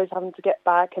 but you're always having to get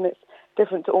back, and it's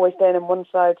different to always staying in one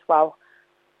side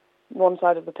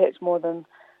of the pitch more than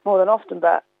often.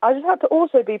 But I just had to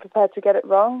also be prepared to get it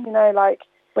wrong. You know, like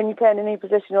when you play in a new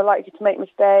position, you're likely to make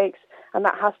mistakes, and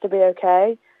that has to be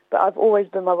okay. But I've always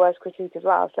been my worst critique as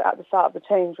well. So at the start of the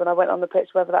change, when I went on the pitch,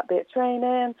 whether that be at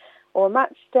training or a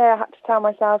match day, I had to tell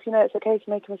myself, you know, it's okay to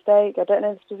make a mistake. I don't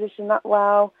know this position that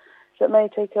well, so it may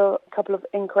take a couple of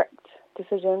incorrect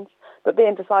decisions. But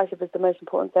being decisive is the most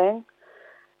important thing.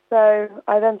 So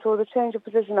I then saw the change of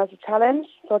position as a challenge.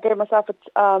 So I gave myself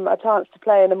a chance to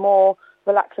play in a more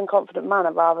relaxed and confident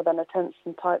manner rather than a tense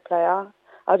and tight player.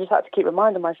 I just had to keep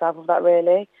reminding myself of that,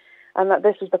 really, and that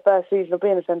this was the first season of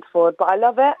being a centre-forward. But I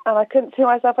love it, and I couldn't see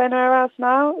myself anywhere else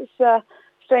now. It's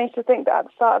strange to think that at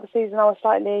the start of the season I was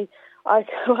slightly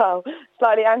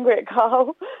angry at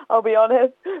Carl, I'll be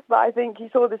honest. But I think he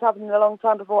saw this happening a long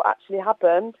time before it actually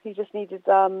happened. He just needed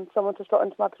someone to slot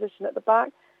into my position at the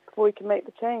back before he could make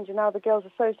the change. And now the girls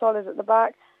are so solid at the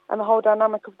back, and the whole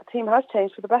dynamic of the team has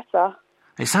changed for the better.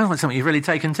 It sounds like something you've really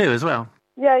taken to as well.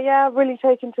 Yeah, I've really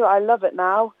taken to it. I love it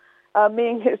now.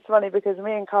 It's funny because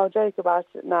me and Carl joke about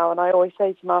it now, and I always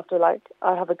say to him after, like,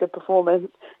 I have a good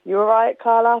performance, "You're right,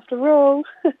 Carl, after all."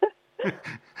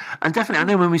 And definitely, I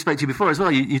know when we spoke to you before as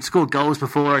well, you'd scored goals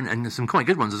before and some quite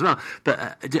good ones as well. But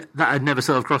that had never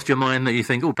sort of crossed your mind that you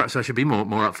think, oh, perhaps I should be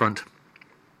more up front.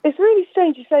 It's really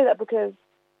strange you say that because,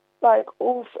 like,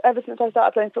 ever since I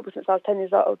started playing football since I was 10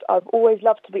 years old, I've always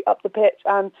loved to be up the pitch,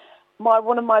 and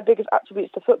one of my biggest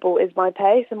attributes to football is my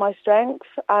pace and my strength,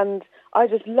 and I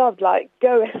just loved, like,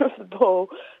 going with the ball.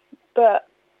 But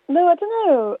no, I don't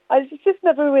know. It's just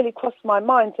never really crossed my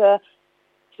mind to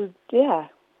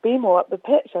be more up the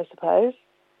pitch, I suppose.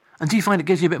 And do you find it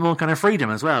gives you a bit more kind of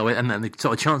freedom as well, and the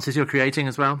sort of chances you're creating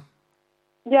as well?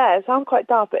 Yeah, it sounds quite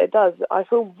daft, but it does. I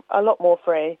feel a lot more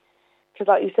free because,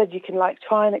 like you said, you can, like,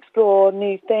 try and explore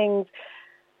new things.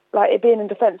 Like, it being in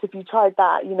defence, if you tried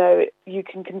that, you know, you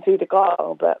can concede a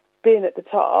goal. But being at the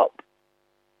top,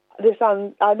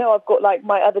 I know I've got, like,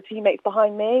 my other teammates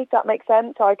behind me. That makes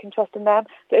sense. So I can trust in them.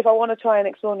 But if I want to try and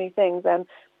explore new things, then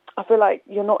I feel like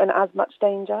you're not in as much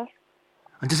danger.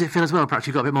 And does it feel as well, perhaps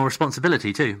you've got a bit more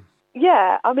responsibility too?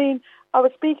 Yeah, I mean, I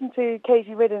was speaking to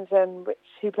Katie Riddington,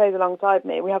 who plays alongside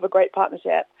me. We have a great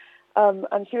partnership.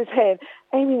 And she was saying,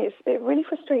 Amy, it really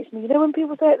frustrates me. You know when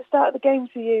people say at the start of the game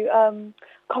to you,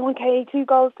 come on, Katie, 2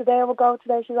 goals today or a goal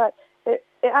today? She's like, it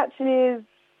actually is,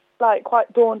 like,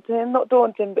 quite daunting. Not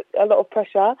daunting, but a lot of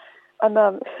pressure.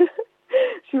 And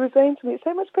she was saying to me, it's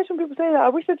so much pressure when people say that. I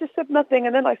wish I just said nothing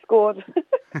and then I scored.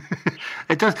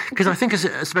 It does, because I think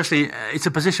especially it's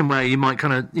a position where you might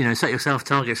kind of, you know, set yourself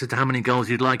targets as to how many goals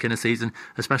you'd like in a season,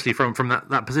 especially from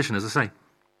that position, as I say.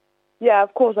 Yeah,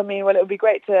 of course. I mean, well, it would be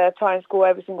great to try and score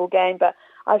every single game, but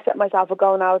I've set myself a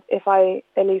goal now. If I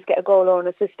at least get a goal or an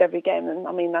assist every game, then,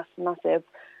 I mean, that's massive.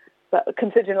 But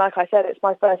considering, like I said, it's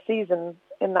my first season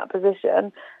in that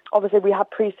position, obviously we had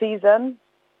pre-season.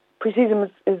 Pre-season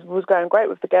was going great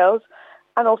with the girls,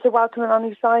 and also welcoming our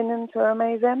new signings who are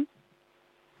amazing.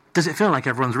 Does it feel like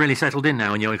everyone's really settled in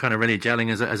now and you're kind of really gelling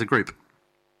as a group?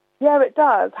 Yeah, it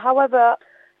does. However,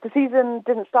 the season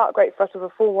didn't start great for us with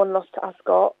a 4-1 loss to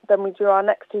Ascot. Then we drew our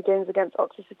next 2 games against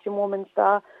Oxford City and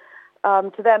Warminster,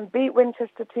 to then beat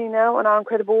Winchester 2-0 and our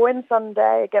incredible win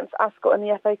Sunday against Ascot in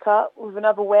the FA Cup with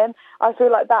another win. I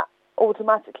feel like that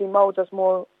automatically moulds us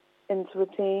more into a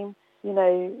team. You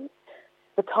know,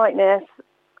 the tightness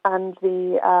and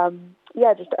the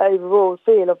just the overall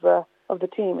feel of the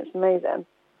team. It's amazing.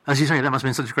 As you say, that must have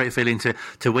been such a great feeling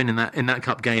to win in that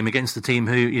cup game against the team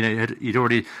who you'd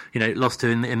already lost to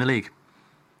in the league.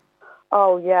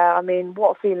 Oh yeah, I mean,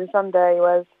 what a feeling Sunday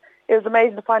was. It was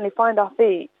amazing to finally find our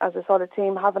feet as a solid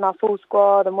team, having our full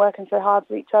squad and working so hard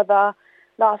for each other.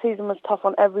 Last season was tough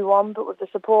on everyone, but with the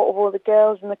support of all the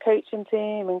girls and the coaching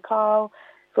team and Carl,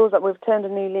 it feels like we've turned a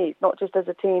new leaf, not just as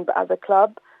a team but as a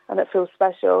club, and it feels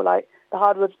special. Like the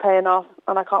hard work's paying off,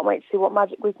 and I can't wait to see what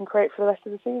magic we can create for the rest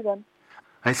of the season.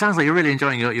 It sounds like you're really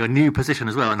enjoying your new position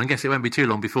as well, and I guess it won't be too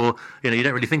long before you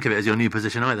don't really think of it as your new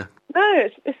position either. No,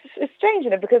 it's strange,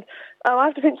 isn't it? Because I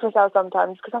have to think to myself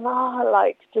sometimes because I'm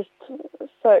I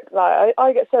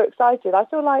get so excited. I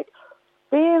feel like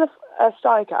being a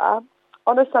striker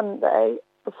on a Sunday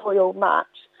before your match,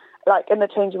 like in the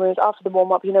changing rooms after the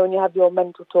warm up, when you have your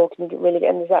mental talk and you can really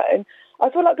get in the zone. I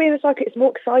feel like being a striker is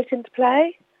more exciting to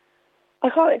play.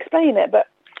 I can't explain it, but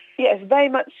yeah, it's very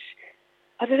much.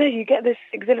 I don't know, you get this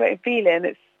exhilarating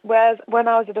feeling. Whereas when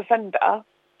I was a defender,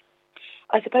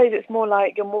 I suppose it's more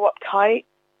like you're more uptight.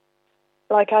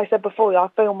 Like I said before, I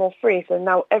feel more free. So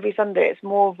now every Sunday it's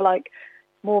more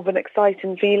of an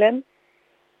exciting feeling.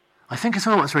 I think as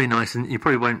well what's really nice, and you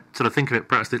probably won't sort of think of it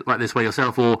perhaps like this way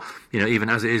yourself, or even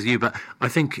as it is you, but I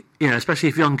think especially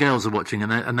if young girls are watching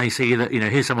and they see that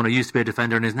here's someone who used to be a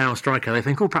defender and is now a striker, they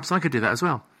think, oh, perhaps I could do that as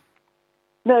well.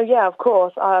 No, yeah, of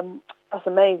course. That's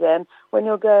amazing. When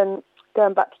you're going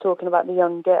back to talking about the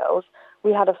young girls,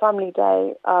 we had a family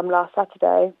day last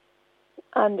Saturday,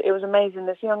 and it was amazing.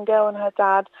 This young girl and her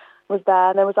dad was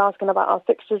there, and they was asking about our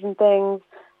fixtures and things,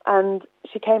 and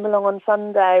she came along on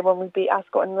Sunday when we beat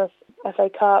Ascot in the FA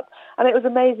Cup, and it was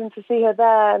amazing to see her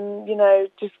there and,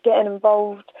 just getting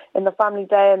involved in the family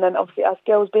day, and then obviously us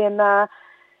girls being there,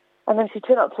 and then she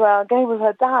turned up to our game with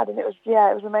her dad, and it was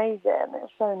amazing. It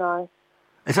was so nice.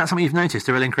 Is that something you've noticed,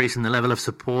 a real increase in the level of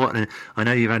support? And I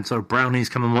know you've had sort of brownies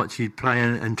come and watch you play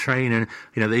and train, and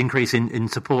the increase in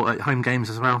support at home games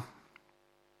as well.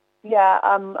 Yeah,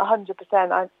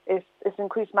 100%. It's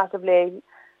increased massively,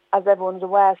 as everyone's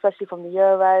aware, especially from the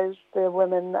Euros, the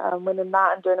women winning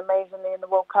that and doing amazingly in the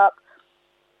World Cup.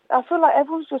 I feel like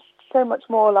everyone's just so much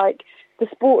more like the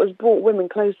sport has brought women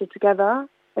closer together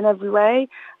in every way.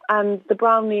 And the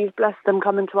Brownies, bless them,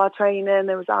 coming to our training.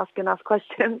 They was asking us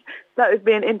questions. That was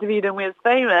being interviewed and we was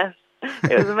famous.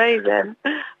 It was amazing.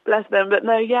 Bless them. But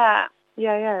no, yeah,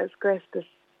 it's great.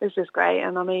 It's just great.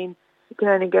 And I mean, you can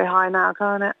only go high now,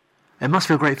 can't it? It must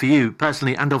feel great for you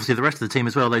personally, and obviously the rest of the team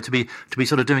as well, though, to be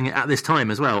sort of doing it at this time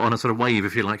as well, on a sort of wave,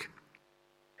 if you like.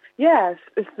 Yes,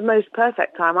 it's the most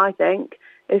perfect time, I think.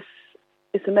 It's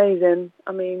amazing.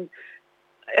 I mean,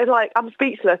 I'm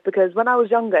speechless because when I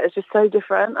was younger, it's just so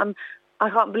different, and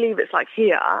I can't believe it's like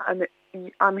here, and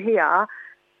I'm here,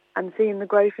 and seeing the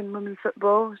growth in women's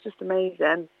football is just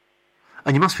amazing.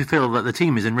 And you must feel that the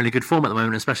team is in really good form at the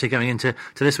moment, especially going into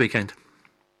this weekend.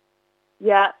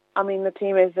 Yeah, I mean, the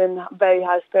team is in very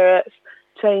high spirits.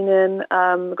 Training,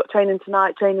 we've got training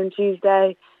tonight, training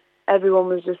Tuesday. Everyone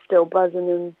was just still buzzing,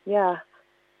 and yeah.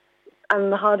 And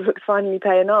the hard work's finally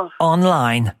paying off.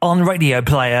 Online, on Radio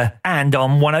Player, and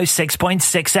on 106.6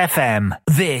 FM.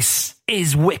 This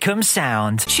is Wycombe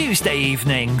Sound. Tuesday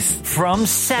evenings from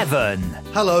 7.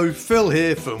 Hello, Phil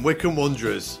here from Wycombe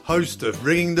Wanderers, host of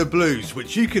Ringing the Blues,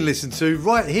 which you can listen to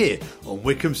right here on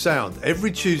Wycombe Sound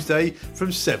every Tuesday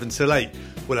from 7 till 8.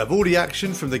 We'll have all the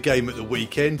action from the game at the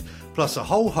weekend, plus a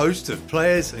whole host of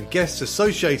players and guests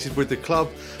associated with the club,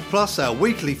 plus our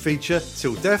weekly feature,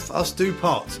 Till Death Us Do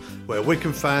Part, where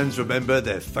Wycombe fans remember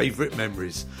their favourite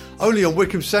memories. Only on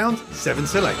Wycombe Sound, 7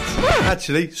 till 8.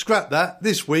 Actually, scrap that.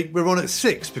 This week we're on at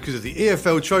 6 because of the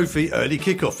EFL Trophy early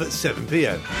kick-off at 7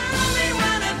 p.m.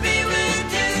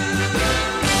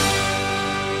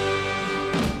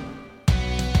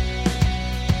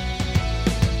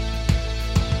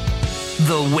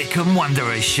 The Wycombe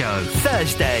Wanderers Show,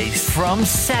 Thursdays from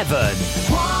 7.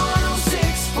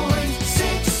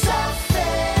 106.6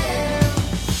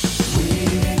 FM,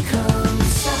 Wycombe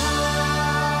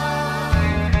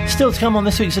Sound. Still to come on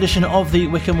this week's edition of the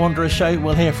Wycombe Wanderers Show,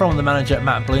 we'll hear from the manager,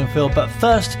 Matt Bloomfield. But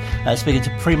first, speaking to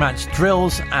pre-match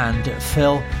drills and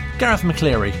Phil, Gareth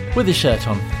McCleary with his shirt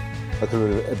on. I could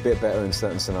have been a bit better in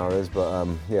certain scenarios, but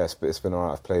it's been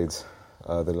alright. I've played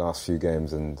the last few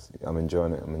games and I'm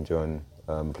enjoying it. I'm enjoying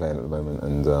playing at the moment,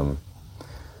 and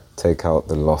take out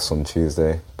the loss on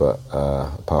Tuesday. But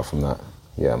apart from that,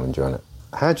 yeah, I'm enjoying it.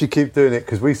 How do you keep doing it?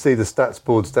 Because we see the stats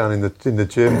boards down in the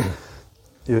gym.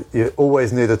 You're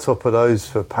always near the top of those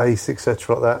for pace,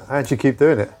 etc. like that. How do you keep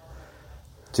doing it?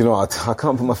 Do you know what? I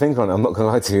can't put my finger on it. I'm not going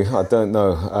to lie to you. I don't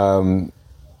know.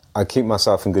 I keep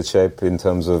myself in good shape in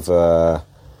terms of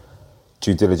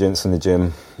due diligence in the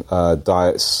gym,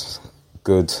 diet's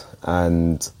good,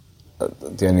 and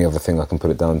the only other thing I can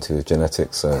put it down to is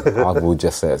genetics. So I will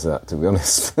just say it's that, to be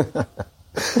honest.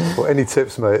 Well, any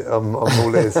tips, mate? I'm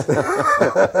all ears.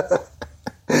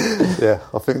 Yeah,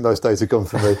 I think those days are gone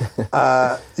for me.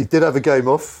 He did have a game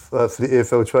off for the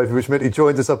EFL Trophy, which meant he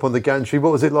joined us up on the gantry.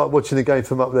 What was it like watching the game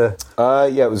from up there?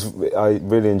 Yeah, it was. I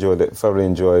really enjoyed it. Thoroughly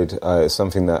enjoyed. It's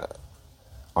something that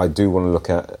I do want to look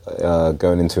at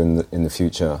going into in the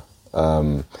future.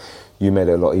 You made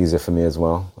it a lot easier for me as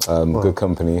well. Good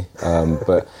company,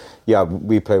 but. Yeah,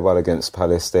 we played well against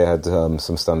Palace. They had some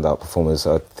standout performers.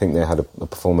 I think they had a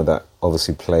performer that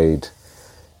obviously played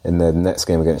in the next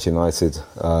game against United,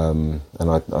 and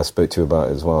I spoke to you about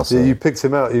it as well. So. Yeah, you picked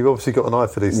him out. You've obviously got an eye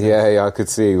for these things. Yeah, I could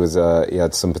see he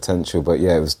had some potential. But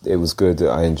yeah, it was good.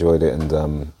 I enjoyed it, and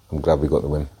I'm glad we got the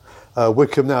win.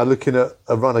 Wycombe now looking at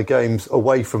a run of games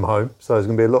away from home, so there's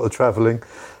going to be a lot of travelling.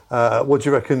 What do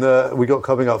you reckon we got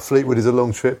coming up? Fleetwood is a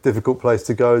long trip, difficult place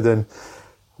to go. Then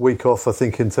week off, I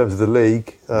think, in terms of the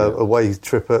league, away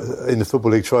trip in the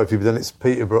Football League Trophy, but then it's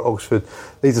Peterborough, Oxford.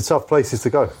 These are tough places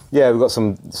to go. Yeah, we've got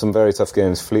some very tough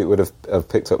games. Fleetwood have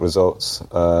picked up results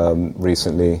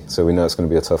recently, so we know it's going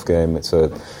to be a tough game. It's a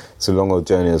long old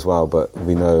journey as well, but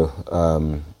we know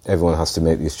everyone has to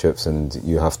make these trips, and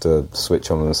you have to switch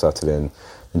on a Saturday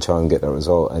and try and get that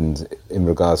result. And in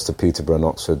regards to Peterborough and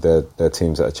Oxford, they're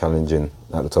teams that are challenging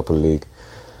at the top of the league.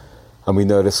 And we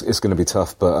know it's going to be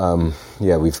tough, but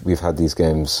we've had these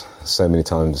games so many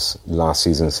times last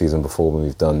season before, when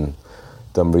we've done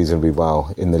reasonably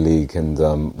well in the league, and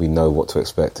we know what to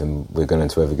expect, and we're going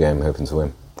into every game hoping to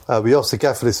win. We asked the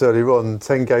gaffer this earlier on,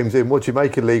 10 games in, what do you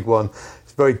make of League One?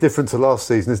 It's very different to last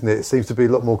season, isn't it? It seems to be a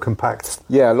lot more compact.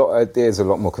 Yeah, it is a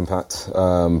lot more compact,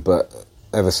 but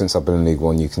ever since I've been in League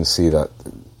One, you can see that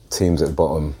teams at the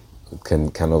bottom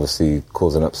can obviously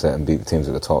cause an upset and beat the teams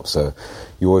at the top, so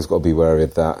you always got to be wary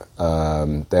of that.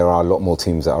 There are a lot more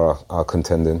teams that are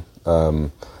contending,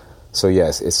 so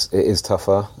yes, it is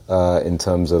tougher in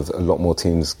terms of a lot more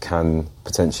teams can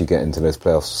potentially get into those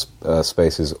playoff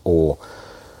spaces or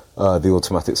the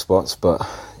automatic spots, but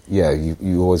yeah,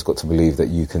 you always got to believe that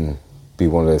you can be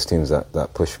one of those teams that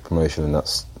push promotion, and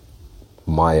that's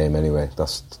my aim anyway.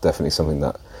 That's definitely something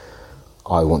that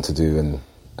I want to do,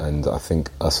 and I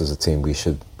think us as a team, we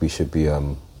should be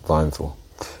vying for.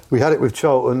 We had it with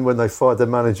Charlton when they fired their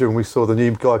manager, and we saw the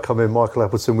new guy come in, Michael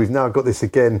Appleton. We've now got this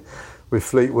again with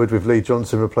Fleetwood, with Lee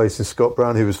Johnson replacing Scott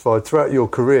Brown, who was fired. Throughout your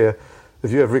career,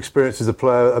 have you ever experienced as a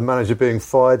player a manager being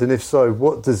fired? And if so,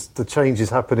 what does the changes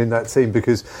happen in that team?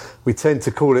 Because we tend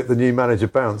to call it the new manager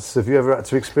bounce. Have you ever had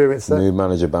to experience that? New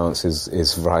manager bounce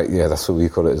is right. Yeah, that's what we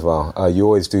call it as well. You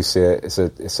always do see it.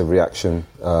 It's a reaction.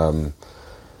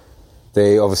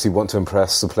 They obviously want to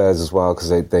impress the players as well, because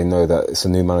they know that it's a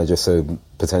new manager, so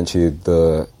potentially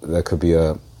there could be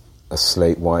a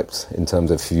slate wiped in terms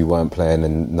of if you weren't playing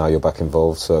and now you're back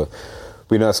involved. So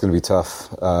we know it's going to be tough.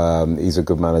 He's a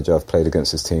good manager. I've played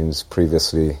against his teams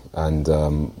previously, and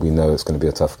we know it's going to be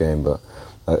a tough game, but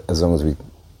as long as we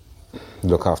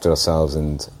look after ourselves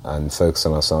and focus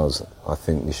on ourselves, I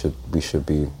think we should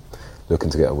be looking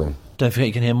to get a win. Don't forget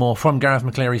you can hear more from Gareth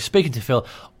McCleary speaking to Phil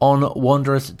on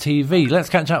Wanderers TV. Let's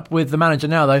catch up with the manager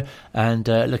now, though, and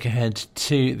look ahead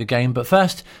to the game. But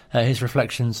first, his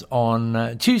reflections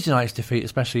on Tuesday night's defeat,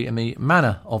 especially in the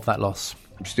manner of that loss.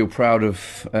 I'm still proud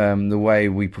of the way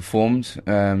we performed,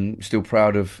 still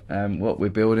proud of what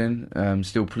we're building,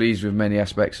 still pleased with many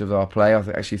aspects of our play. I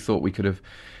actually thought we could have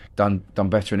done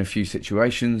better in a few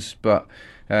situations, but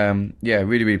really,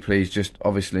 really pleased. Just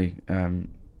obviously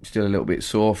still a little bit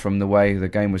sore from the way the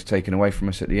game was taken away from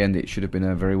us at the end. It should have been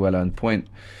a very well-earned point,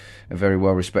 a very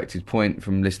well-respected point.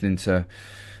 From listening to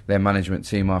their management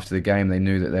team after the game, they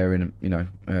knew that they were in,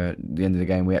 the end of the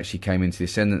game, we actually came into the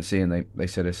ascendancy, and they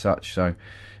said as such. So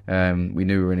we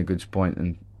knew we were in a good point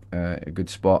and a good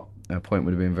spot. A point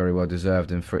would have been very well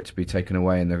deserved, and for it to be taken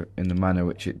away in the manner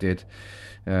which it did,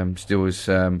 still was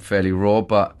fairly raw.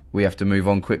 But we have to move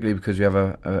on quickly because we have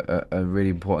a really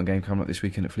important game coming up this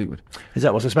weekend at Fleetwood. Is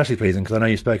that what's especially pleasing? Because I know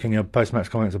you spoke in your post-match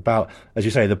comments about, as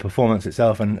you say, the performance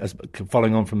itself, and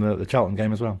following on from the Charlton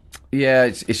game as well. Yeah,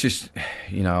 it's just,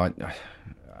 I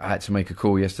had to make a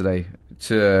call yesterday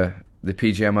to the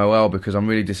PGMOL, because I'm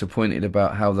really disappointed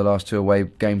about how the last 2 away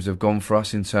games have gone for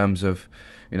us in terms of,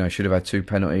 should have had 2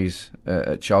 penalties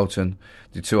at Charlton,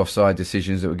 the 2 offside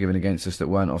decisions that were given against us that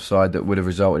weren't offside that would have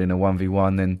resulted in a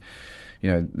 1v1, then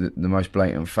the most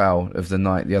blatant foul of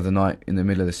the other night in the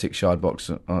middle of the 6-yard box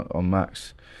on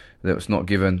Max that was not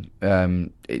given.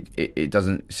 It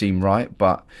doesn't seem right,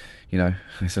 but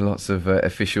there's lots of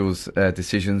officials'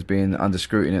 decisions being under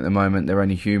scrutiny at the moment. They're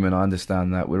only human. I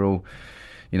understand that. We're all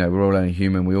only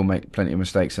human. We all make plenty of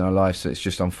mistakes in our lives. So it's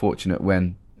just unfortunate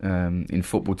when, in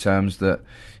football terms, that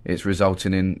it's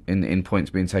resulting in points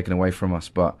being taken away from us.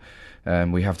 But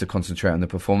we have to concentrate on the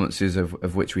performances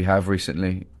of which we have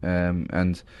recently,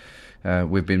 and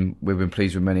we've been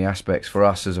pleased with many aspects. For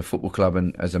us as a football club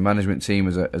and as a management team,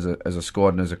 as a squad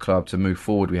and as a club to move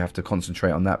forward, we have to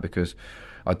concentrate on that, because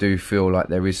I do feel like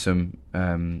there is some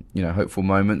hopeful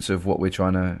moments of what we're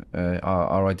trying to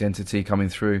our identity coming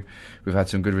through. We've had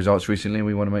some good results recently, and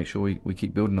we want to make sure we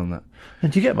keep building on that.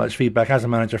 And do you get much feedback as a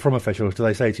manager from officials? Do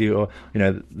they say to you,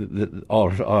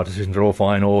 our decisions are all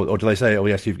fine, or do they say, oh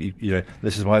yes,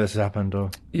 this is why this has happened?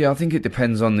 Or I think it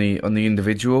depends on the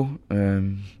individual.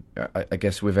 I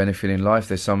guess with anything in life,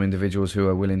 there's some individuals who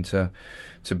are willing to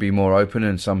be more open,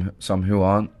 and some who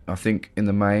aren't. I think in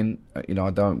the main,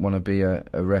 I don't want to be a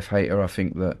ref hater. I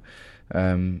think that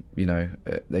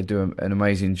they do an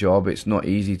amazing job. It's not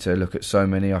easy to look at so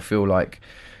many. I feel like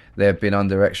they've been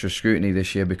under extra scrutiny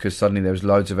this year because suddenly there was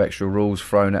loads of extra rules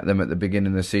thrown at them at the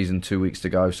beginning of the season 2 weeks to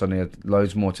go. Suddenly had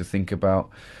loads more to think about.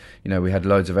 We had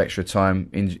loads of extra time,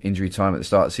 injury time at the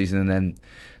start of the season, and then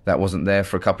that wasn't there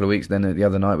for a couple of weeks. Then the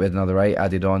other night we had another 8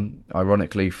 added on,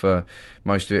 ironically for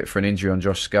most of it for an injury on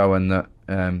Josh Scowen that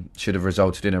should have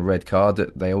resulted in a red card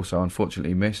that they also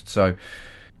unfortunately missed. So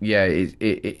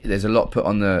there's a lot put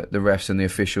on the refs and the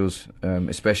officials,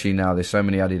 especially now. There's so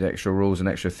many added extra rules and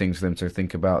extra things for them to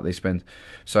think about. They spend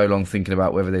so long thinking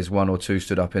about whether there's 1 or 2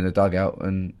 stood up in the dugout,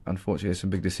 and unfortunately there's some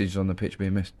big decisions on the pitch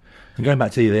being missed. And going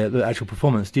back to the actual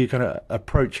performance, do you kind of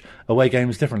approach away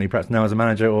games differently, perhaps now as a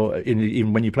manager, or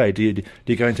even when you play? Do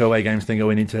you go into away games thinking,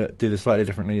 we need to do this slightly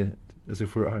differently as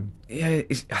if we're at home? Yeah,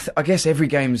 I guess every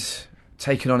game's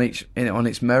taken on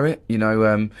its merit.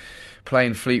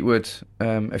 Playing Fleetwood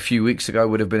a few weeks ago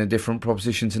would have been a different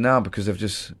proposition to now, because they've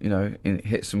just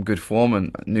hit some good form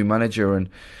and new manager, and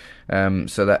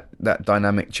so that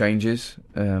dynamic changes.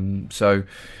 So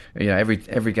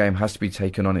every game has to be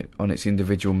taken on its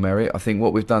individual merit. I think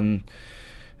what we've done,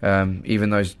 even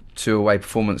those 2 away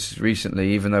performances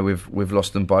recently, even though we've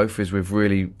lost them both, is we've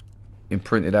really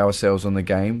imprinted ourselves on the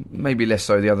game. Maybe less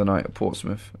so the other night at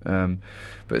Portsmouth,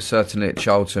 but certainly at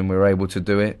Charlton we were able to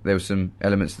do it. There were some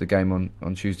elements of the game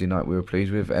on Tuesday night we were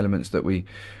pleased with, elements that we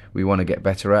want to get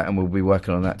better at, and we'll be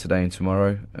working on that today and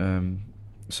tomorrow.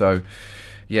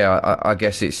 I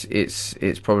guess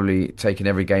it's probably taking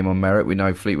every game on merit. We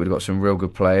know Fleetwood have got some real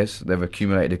good players. They've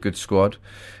accumulated a good squad.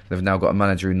 They've now got a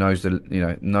manager who knows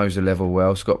the level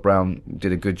well. Scott Brown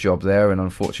did a good job there, and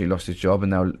unfortunately lost his job. And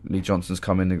now Lee Johnson's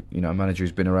come in, a manager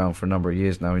who's been around for a number of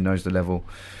years now. He knows the level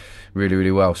really,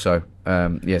 really well. So it's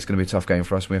going to be a tough game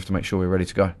for us. We have to make sure we're ready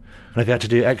to go. And if you had to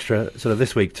do extra sort of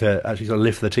this week to actually sort of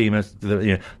lift the team as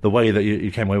the way that you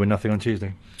came away with nothing on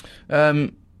Tuesday, I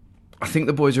think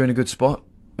the boys are in a good spot.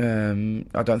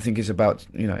 I don't think it's about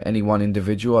any one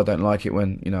individual. I don't like it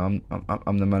when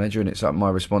I'm the manager and it's my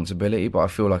responsibility. But I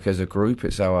feel like as a group,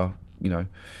 it's our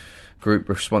group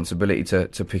responsibility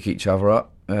to pick each other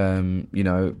up.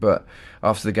 But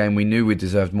after the game, we knew we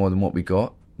deserved more than what we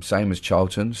got. Same as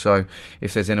Charlton. So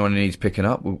if there's anyone who needs picking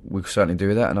up, we'll certainly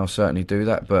do that, and I'll certainly do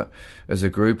that. But as a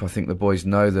group, I think the boys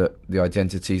know that the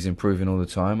identity is improving all the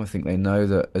time. I think they know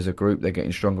that as a group they're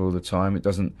getting stronger all the time. It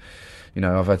doesn't.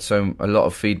 I've had a lot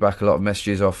of feedback, a lot of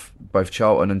messages off both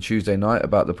Charlton and Tuesday night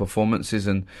about the performances,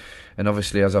 and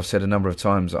obviously, as I've said a number of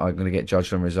times, I'm going to get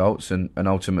judged on results, and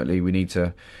ultimately we need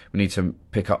to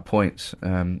pick up points.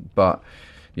 But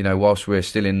whilst we're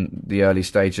still in the early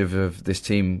stage of this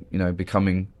team,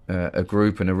 becoming a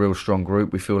group and a real strong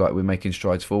group, we feel like we're making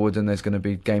strides forward, and there's going to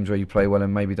be games where you play well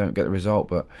and maybe don't get the result,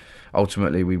 but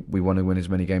ultimately we want to win as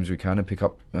many games as we can and pick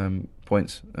up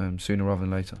points sooner rather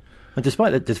than later. And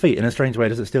despite the defeat, in a strange way,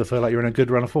 does it still feel like you're in a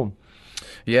good run of form?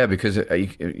 Yeah, because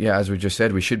as we just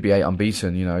said, we should be 8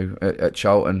 unbeaten. At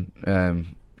Charlton,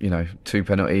 2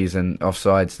 penalties and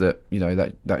offsides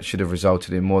that should have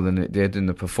resulted in more than it did, and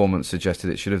the performance suggested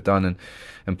it should have done.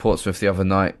 And Portsmouth the other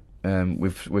night,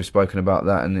 we've spoken about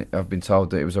that, and I've been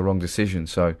told that it was a wrong decision.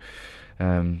 So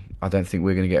I don't think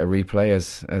we're going to get a replay,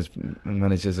 as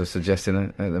managers are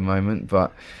suggesting at the moment,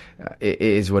 but it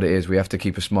is what it is. We have to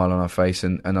keep a smile on our face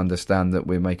and understand that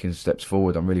we're making steps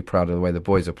forward. I'm really proud of the way the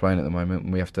boys are playing at the moment,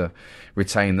 and we have to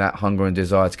retain that hunger and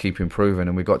desire to keep improving.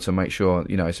 And we've got to make sure,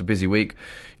 it's a busy week.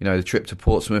 The trip to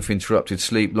Portsmouth, interrupted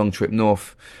sleep, long trip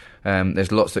north.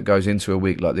 There's lots that goes into a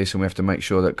week like this, and we have to make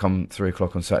sure that come 3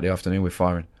 o'clock on Saturday afternoon we're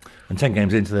firing. And 10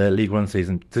 games into the League One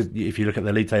season, if you look at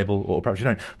the league table, or perhaps you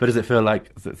don't, but does it feel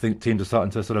like teams are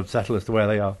starting to sort of settle as to where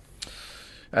they are?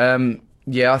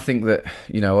 Yeah, I think that,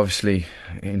 obviously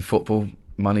in football,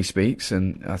 money speaks,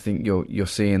 and I think you're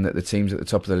seeing that the teams at the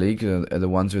top of the league are the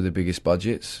ones with the biggest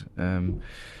budgets, and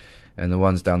the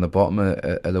ones down the bottom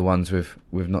are the ones with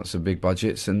not so big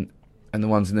budgets, and the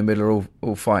ones in the middle are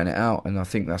all fighting it out. And I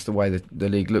think that's the way the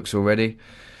league looks already.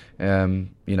 And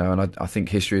I think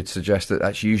history would suggest that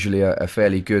that's usually a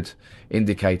fairly good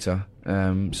indicator.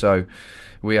 So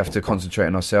we have to concentrate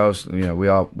on ourselves. We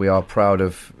are proud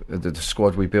of the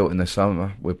squad we built in the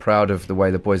summer. We're proud of the way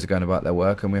the boys are going about their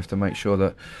work, and we have to make sure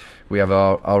that we have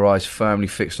our eyes firmly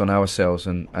fixed on ourselves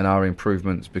and our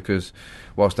improvements, because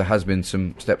whilst there has been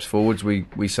some steps forwards,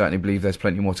 we certainly believe there's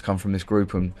plenty more to come from this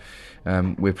group, and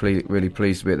we're really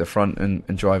pleased to be at the front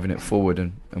and driving it forward,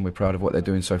 and we're proud of what they're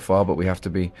doing so far. But we have to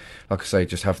be, like I say,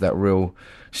 just have that real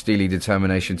steely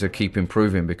determination to keep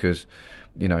improving, because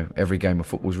every game of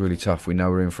football is really tough. We know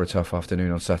we're in for a tough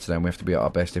afternoon on Saturday, and we have to be at our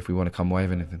best if we want to come away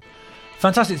with anything.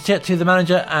 Fantastic to chat to the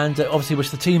manager, and obviously wish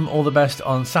the team all the best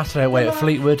on Saturday away at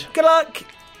Fleetwood. Good luck!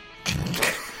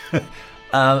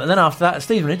 And then after that,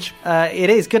 Stevenage. It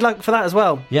is. Good luck for that as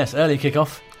well. Yes, early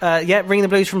kick-off. Ring the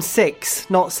Blues from 6,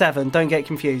 not 7. Don't get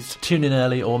confused. Tune in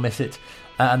early or miss it.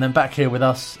 And then back here with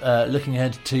us, looking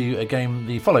ahead to a game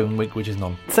the following week, which is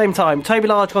none. Same time. Toby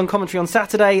Large on commentary on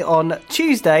Saturday. On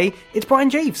Tuesday, it's Brian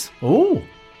Jeeves. Ooh.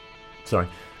 Sorry.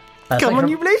 Come on,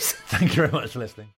 you Blues. Thank you very much for listening.